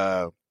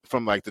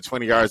from the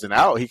 20 yards and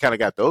out. He kind of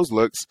got those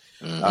looks.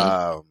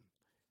 And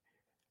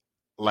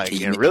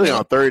really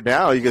on third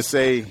down, you could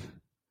say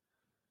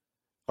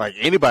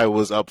anybody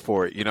was up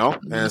for it,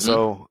 And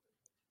so,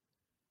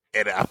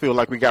 and I feel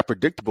like we got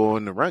predictable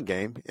in the run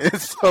game. And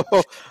so,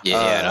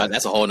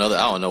 that's a whole nother.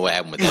 I don't know what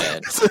happened with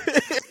that.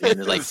 And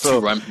there's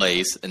two run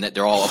plays, and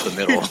they're all up the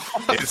middle.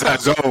 Inside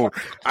zone,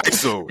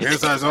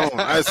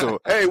 ISO.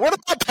 Hey, what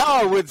about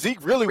power when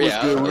Zeke really was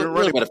good? We were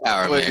running with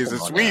power plays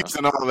and sweeps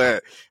and all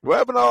that. What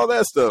happened to all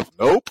that stuff?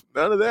 Nope,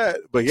 none of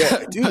that. But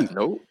yeah, dude,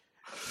 nope.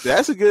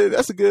 That's a good.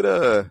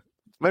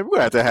 Maybe we're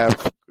going to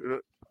have.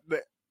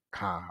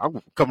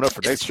 I'm coming up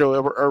for next show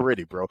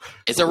already, bro.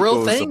 It's a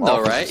real thing,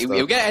 though, right? We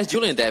got to ask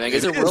Julian that, man.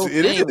 It's a real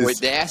thing. Where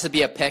there has to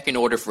be a pecking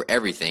order for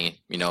everything.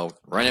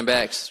 Running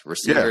backs,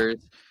 receivers,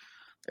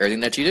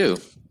 everything that you do.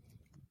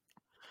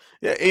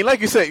 Yeah, and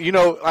like you said,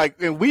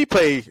 and we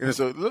play, and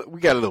so we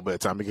got a little bit of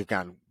time. We can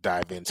kind of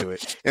dive into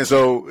it. And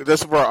so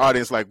that's for our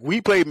audience.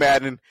 We play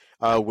Madden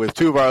with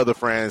two of our other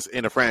friends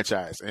in a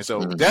franchise. And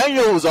so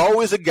Daniel was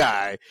always a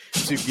guy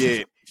to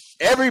get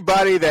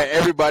everybody that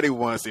everybody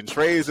wants and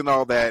trades and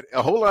all that,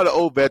 a whole lot of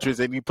old veterans,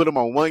 and you put them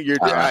on 1 year.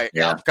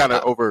 I'm kind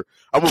of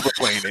I'm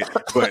overplaying it,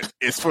 but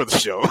it's for the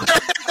show.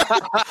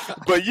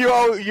 But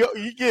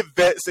you get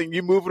vets and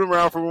you move them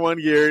around for 1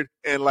 year,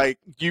 and like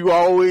you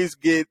always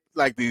get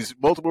like these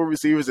multiple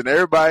receivers, and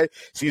everybody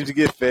seems to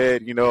get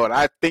fed, you know. And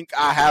I think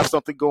I have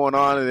something going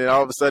on, and then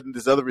all of a sudden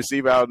this other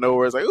receiver out of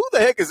nowhere is like, who the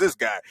heck is this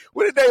guy?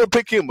 When did they ever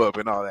pick him up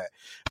and all that?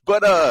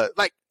 But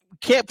like,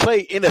 can't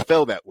play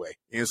NFL that way,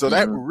 and so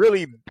that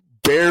really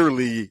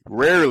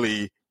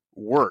rarely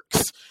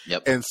works.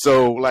 Yep. And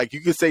so, like,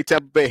 you could say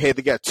Tampa Bay, hey,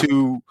 they got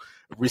two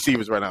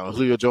receivers right now,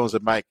 Julio Jones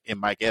and Mike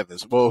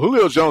Evans. Well,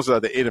 Julio Jones is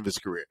at the end of his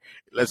career.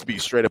 Let's be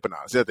straight up and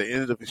honest. He's at the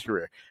end of his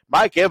career.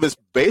 Mike Evans,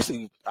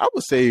 basically, I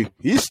would say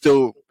he's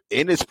still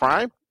in his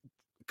prime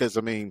because,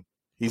 I mean,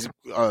 he's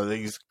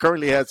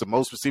currently has the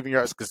most receiving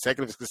yards,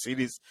 consecutive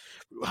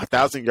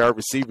 1,000-yard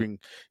receiving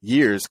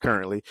years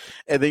currently.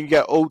 And then you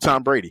got old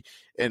Tom Brady,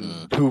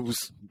 and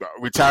who's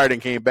retired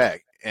and came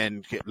back.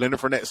 And Leonard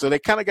Fournette. So they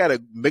kind of got a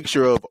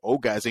mixture of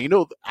old guys. And, you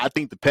know, I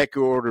think the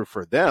pecking order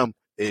for them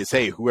is,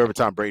 hey, whoever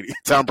Tom Brady,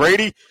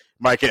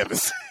 Mike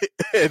Evans.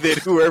 And then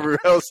whoever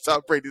else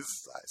Tom Brady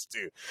decides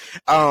to.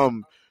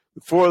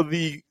 For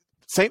the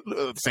St.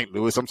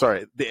 Louis,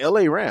 the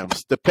LA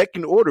Rams, the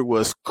pecking order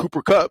was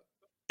Cooper Kupp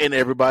and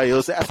everybody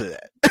else after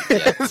that.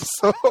 Yeah.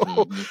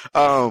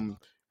 So,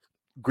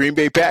 Green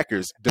Bay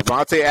Packers,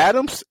 Devontae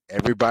Adams,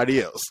 everybody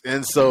else.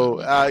 And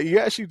so you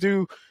actually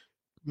do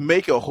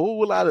make a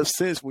whole lot of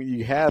sense when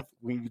you're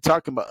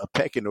talking about a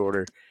pecking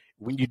order.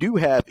 When you do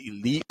have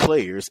elite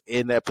players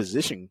in that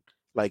position,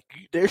 like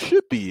there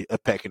should be a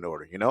pecking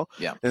order, you know?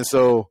 Yeah. And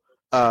so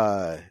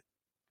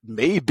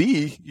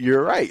maybe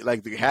you're right.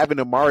 Like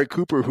having Amari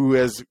Cooper, who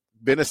has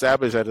been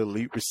established as an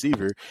elite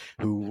receiver,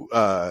 who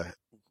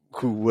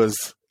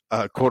was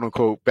quote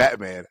unquote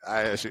Batman,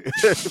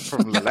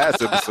 from the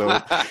last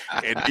episode,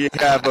 and you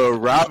have a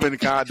Robin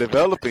kind of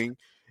developing.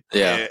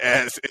 Yeah,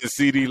 as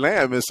CD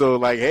Lamb. And so,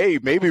 like, hey,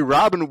 maybe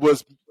Robin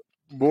was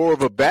more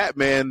of a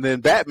Batman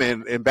than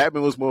Batman, and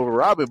Batman was more of a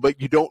Robin,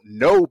 but you don't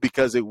know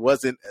because it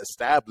wasn't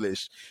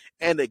established.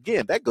 And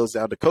again, that goes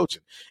down to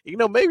coaching. You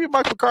know, maybe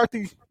Mike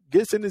McCarthy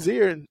gets in his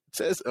ear and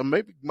says,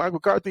 maybe Mike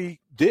McCarthy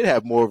did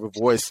have more of a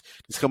voice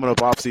this coming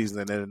up off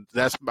season, and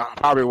that's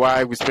probably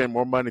why we spend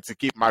more money to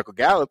keep Michael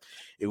Gallup.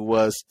 It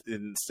was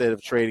instead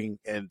of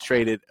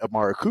traded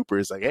Amari Cooper.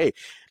 It's like, hey,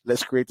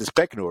 let's create this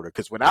pecking order.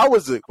 Because when I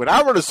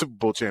run a Super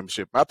Bowl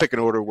championship, my pecking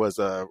order was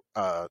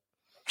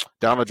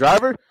Donald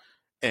Driver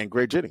and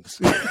Greg Jennings.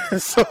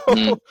 So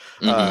I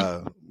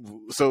don't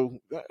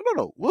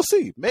know. We'll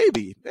see.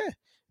 Maybe.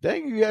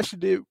 Dang, you actually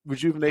did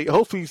rejuvenate.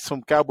 Hopefully,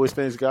 some Cowboys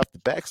fans got off the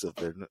backs up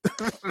there.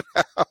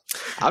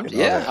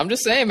 I'm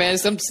just saying, man.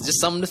 It's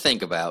just something to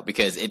think about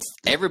because it's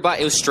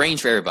everybody. It was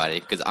strange for everybody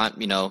because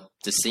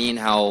just seeing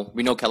how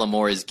we know Kellen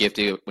Moore is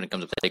gifted when it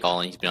comes to play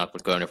calling. He's been up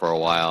going there for a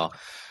while,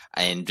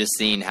 and just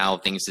seeing how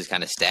things just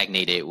kind of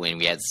stagnated when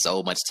we had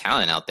so much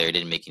talent out there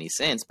didn't make any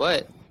sense.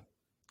 But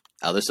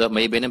other stuff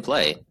may have been in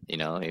play. You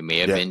know, it may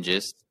have been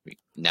just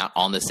not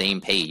on the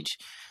same page.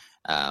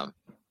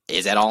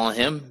 Is that all on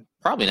him?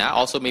 Probably not.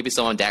 Also, maybe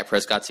some on Dak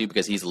Prescott too,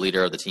 because he's the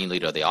leader of the team,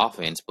 leader of the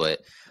offense. But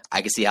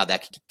I can see how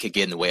that could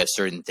get in the way of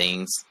certain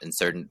things and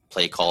certain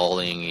play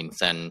calling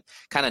and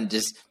kind of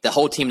just the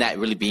whole team not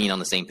really being on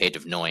the same page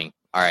of knowing,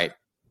 all right,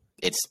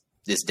 it's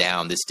this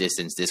down, this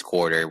distance, this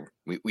quarter.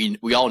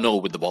 We all know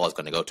where the ball is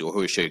going to go to or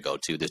who it should go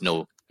to. There's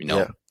no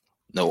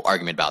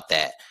argument about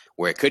that.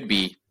 Where it could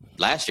be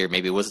last year,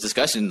 maybe it was a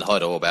discussion in the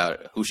huddle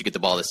about who should get the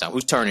ball this time.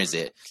 Whose turn is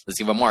it? Let's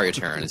give Amari a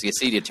turn. Let's get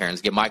CD a turn.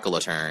 Let's get Michael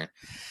a turn.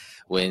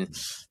 When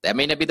that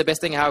may not be the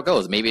best thing how it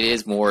goes. Maybe it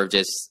is more of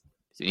just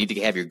you need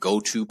to have your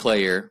go-to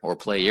player or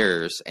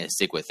players and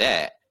stick with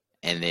that,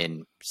 and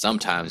then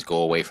sometimes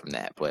go away from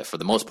that. But for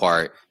the most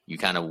part, you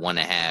kind of want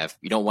to have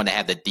 – you don't want to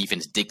have the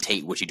defense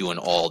dictate what you're doing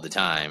all the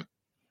time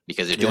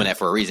because they're doing that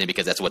for a reason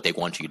because that's what they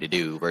want you to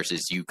do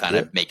versus you kind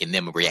of making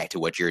them react to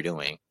what you're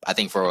doing. I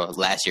think for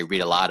last year, we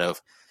had a lot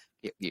of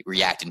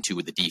reacting to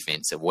the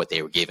defense of what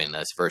they were giving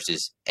us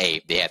versus,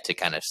 hey, they have to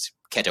kind of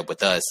catch up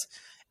with us.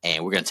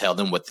 And we're going to tell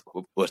them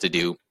what to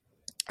do,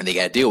 and they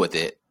got to deal with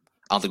it.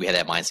 I don't think we had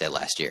that mindset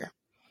last year.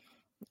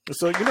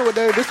 So you know what,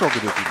 Dave? This one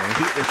could do, man.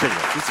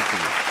 This is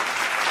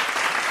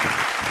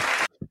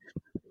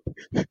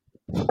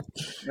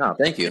No,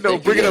 thank you. You know,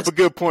 bringing up a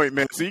good point,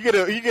 man. So you get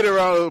a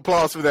round of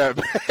applause for that,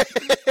 man.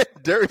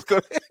 Derek's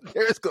gonna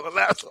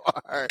laugh so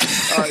hard.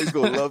 He's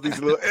gonna love these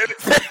little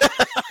edits.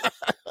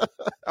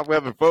 I'm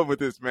having fun with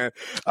this, man.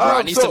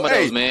 I need some of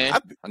those, man.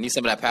 I need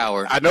some of that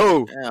power. I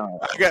know.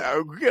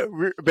 Yeah.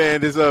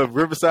 Man, this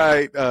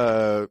Riverside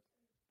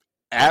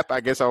app,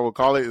 I guess I would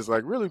call it, is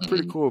like really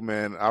pretty cool,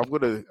 man. I'm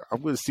gonna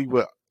see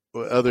what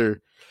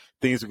other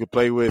things we could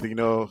play with. You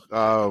know,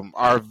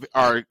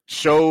 our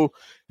show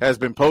has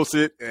been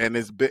posted, and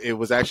it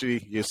was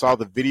actually, you saw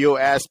the video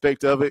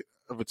aspect of it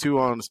too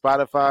on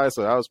Spotify,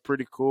 so that was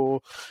pretty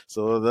cool.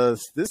 So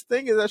this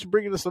thing is actually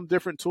bringing us some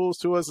different tools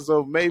to us, and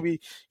so maybe,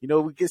 you know,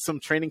 we get some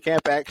training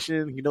camp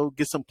action, you know,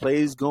 get some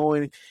plays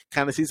going,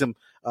 kind of see some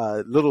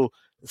little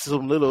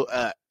some little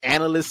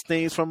analyst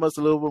things from us,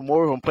 a little bit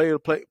more on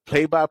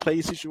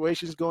play-by-play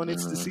situations going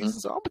into the season.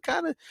 So I'm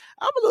a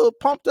little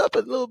pumped up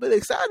and a little bit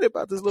excited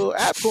about this little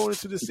app going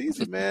into the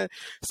season, man.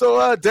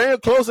 So Daniel,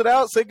 close it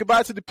out. Say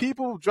goodbye to the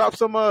people. Drop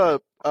some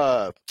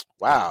drop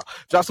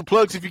some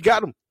plugs if you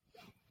got them.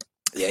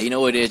 Yeah, you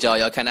know what it is, y'all.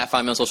 Y'all cannot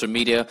find me on social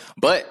media,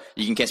 but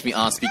you can catch me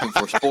on Speaking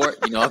for Sport.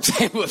 You know what I'm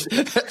saying?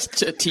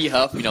 With T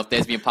Huff, you know,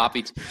 Thespian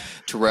Poppy,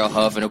 Terrell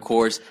Huff, and of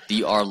course,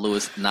 DR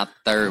Lewis, not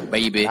third,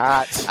 baby.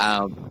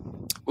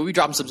 We'll be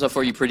dropping some stuff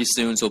for you pretty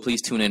soon, so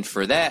please tune in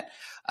for that.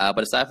 But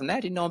aside from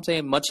that, you know what I'm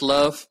saying? Much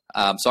love.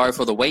 Sorry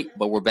for the wait,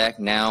 but we're back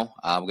now.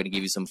 We're going to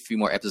give you some few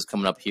more episodes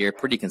coming up here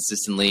pretty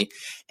consistently.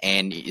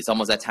 And it's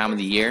almost that time of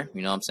the year.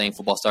 You know what I'm saying?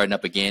 Football starting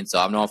up again. So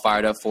I'm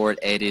fired up for it.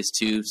 Ed is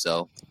too.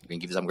 So we're going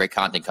to give you some great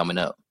content coming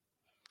up.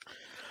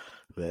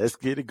 Let's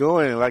get it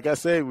going. Like I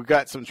said, we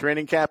got some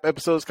training camp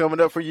episodes coming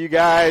up for you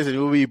guys, and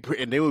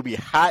they will be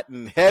hot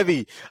and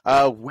heavy.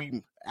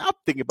 I'm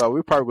thinking about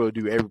we're probably going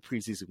to do every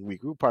preseason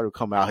week. We'll probably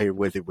come out here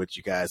with it with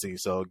you guys. And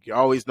so you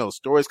always know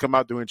stories come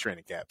out during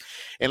training camp.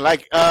 And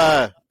like,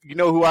 you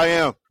know who I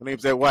am. My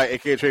name's Ed White,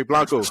 a.k.a. Trey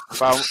Blanco.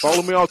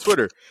 Follow me on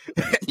Twitter.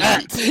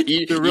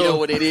 you know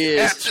what it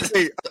is.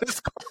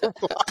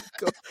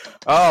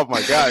 Oh,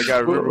 my God. I got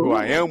to remember who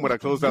I am when I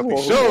close out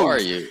these shows. Who are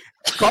you?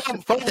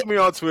 Follow me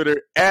on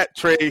Twitter at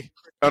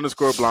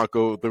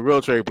Trey_Blanco, the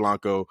real Trey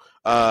Blanco.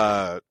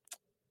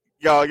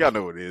 Y'all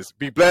know what it is.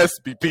 Be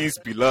blessed, be peace,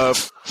 be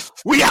love.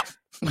 We out.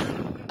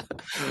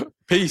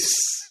 Peace.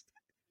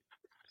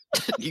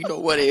 You know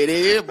what it is.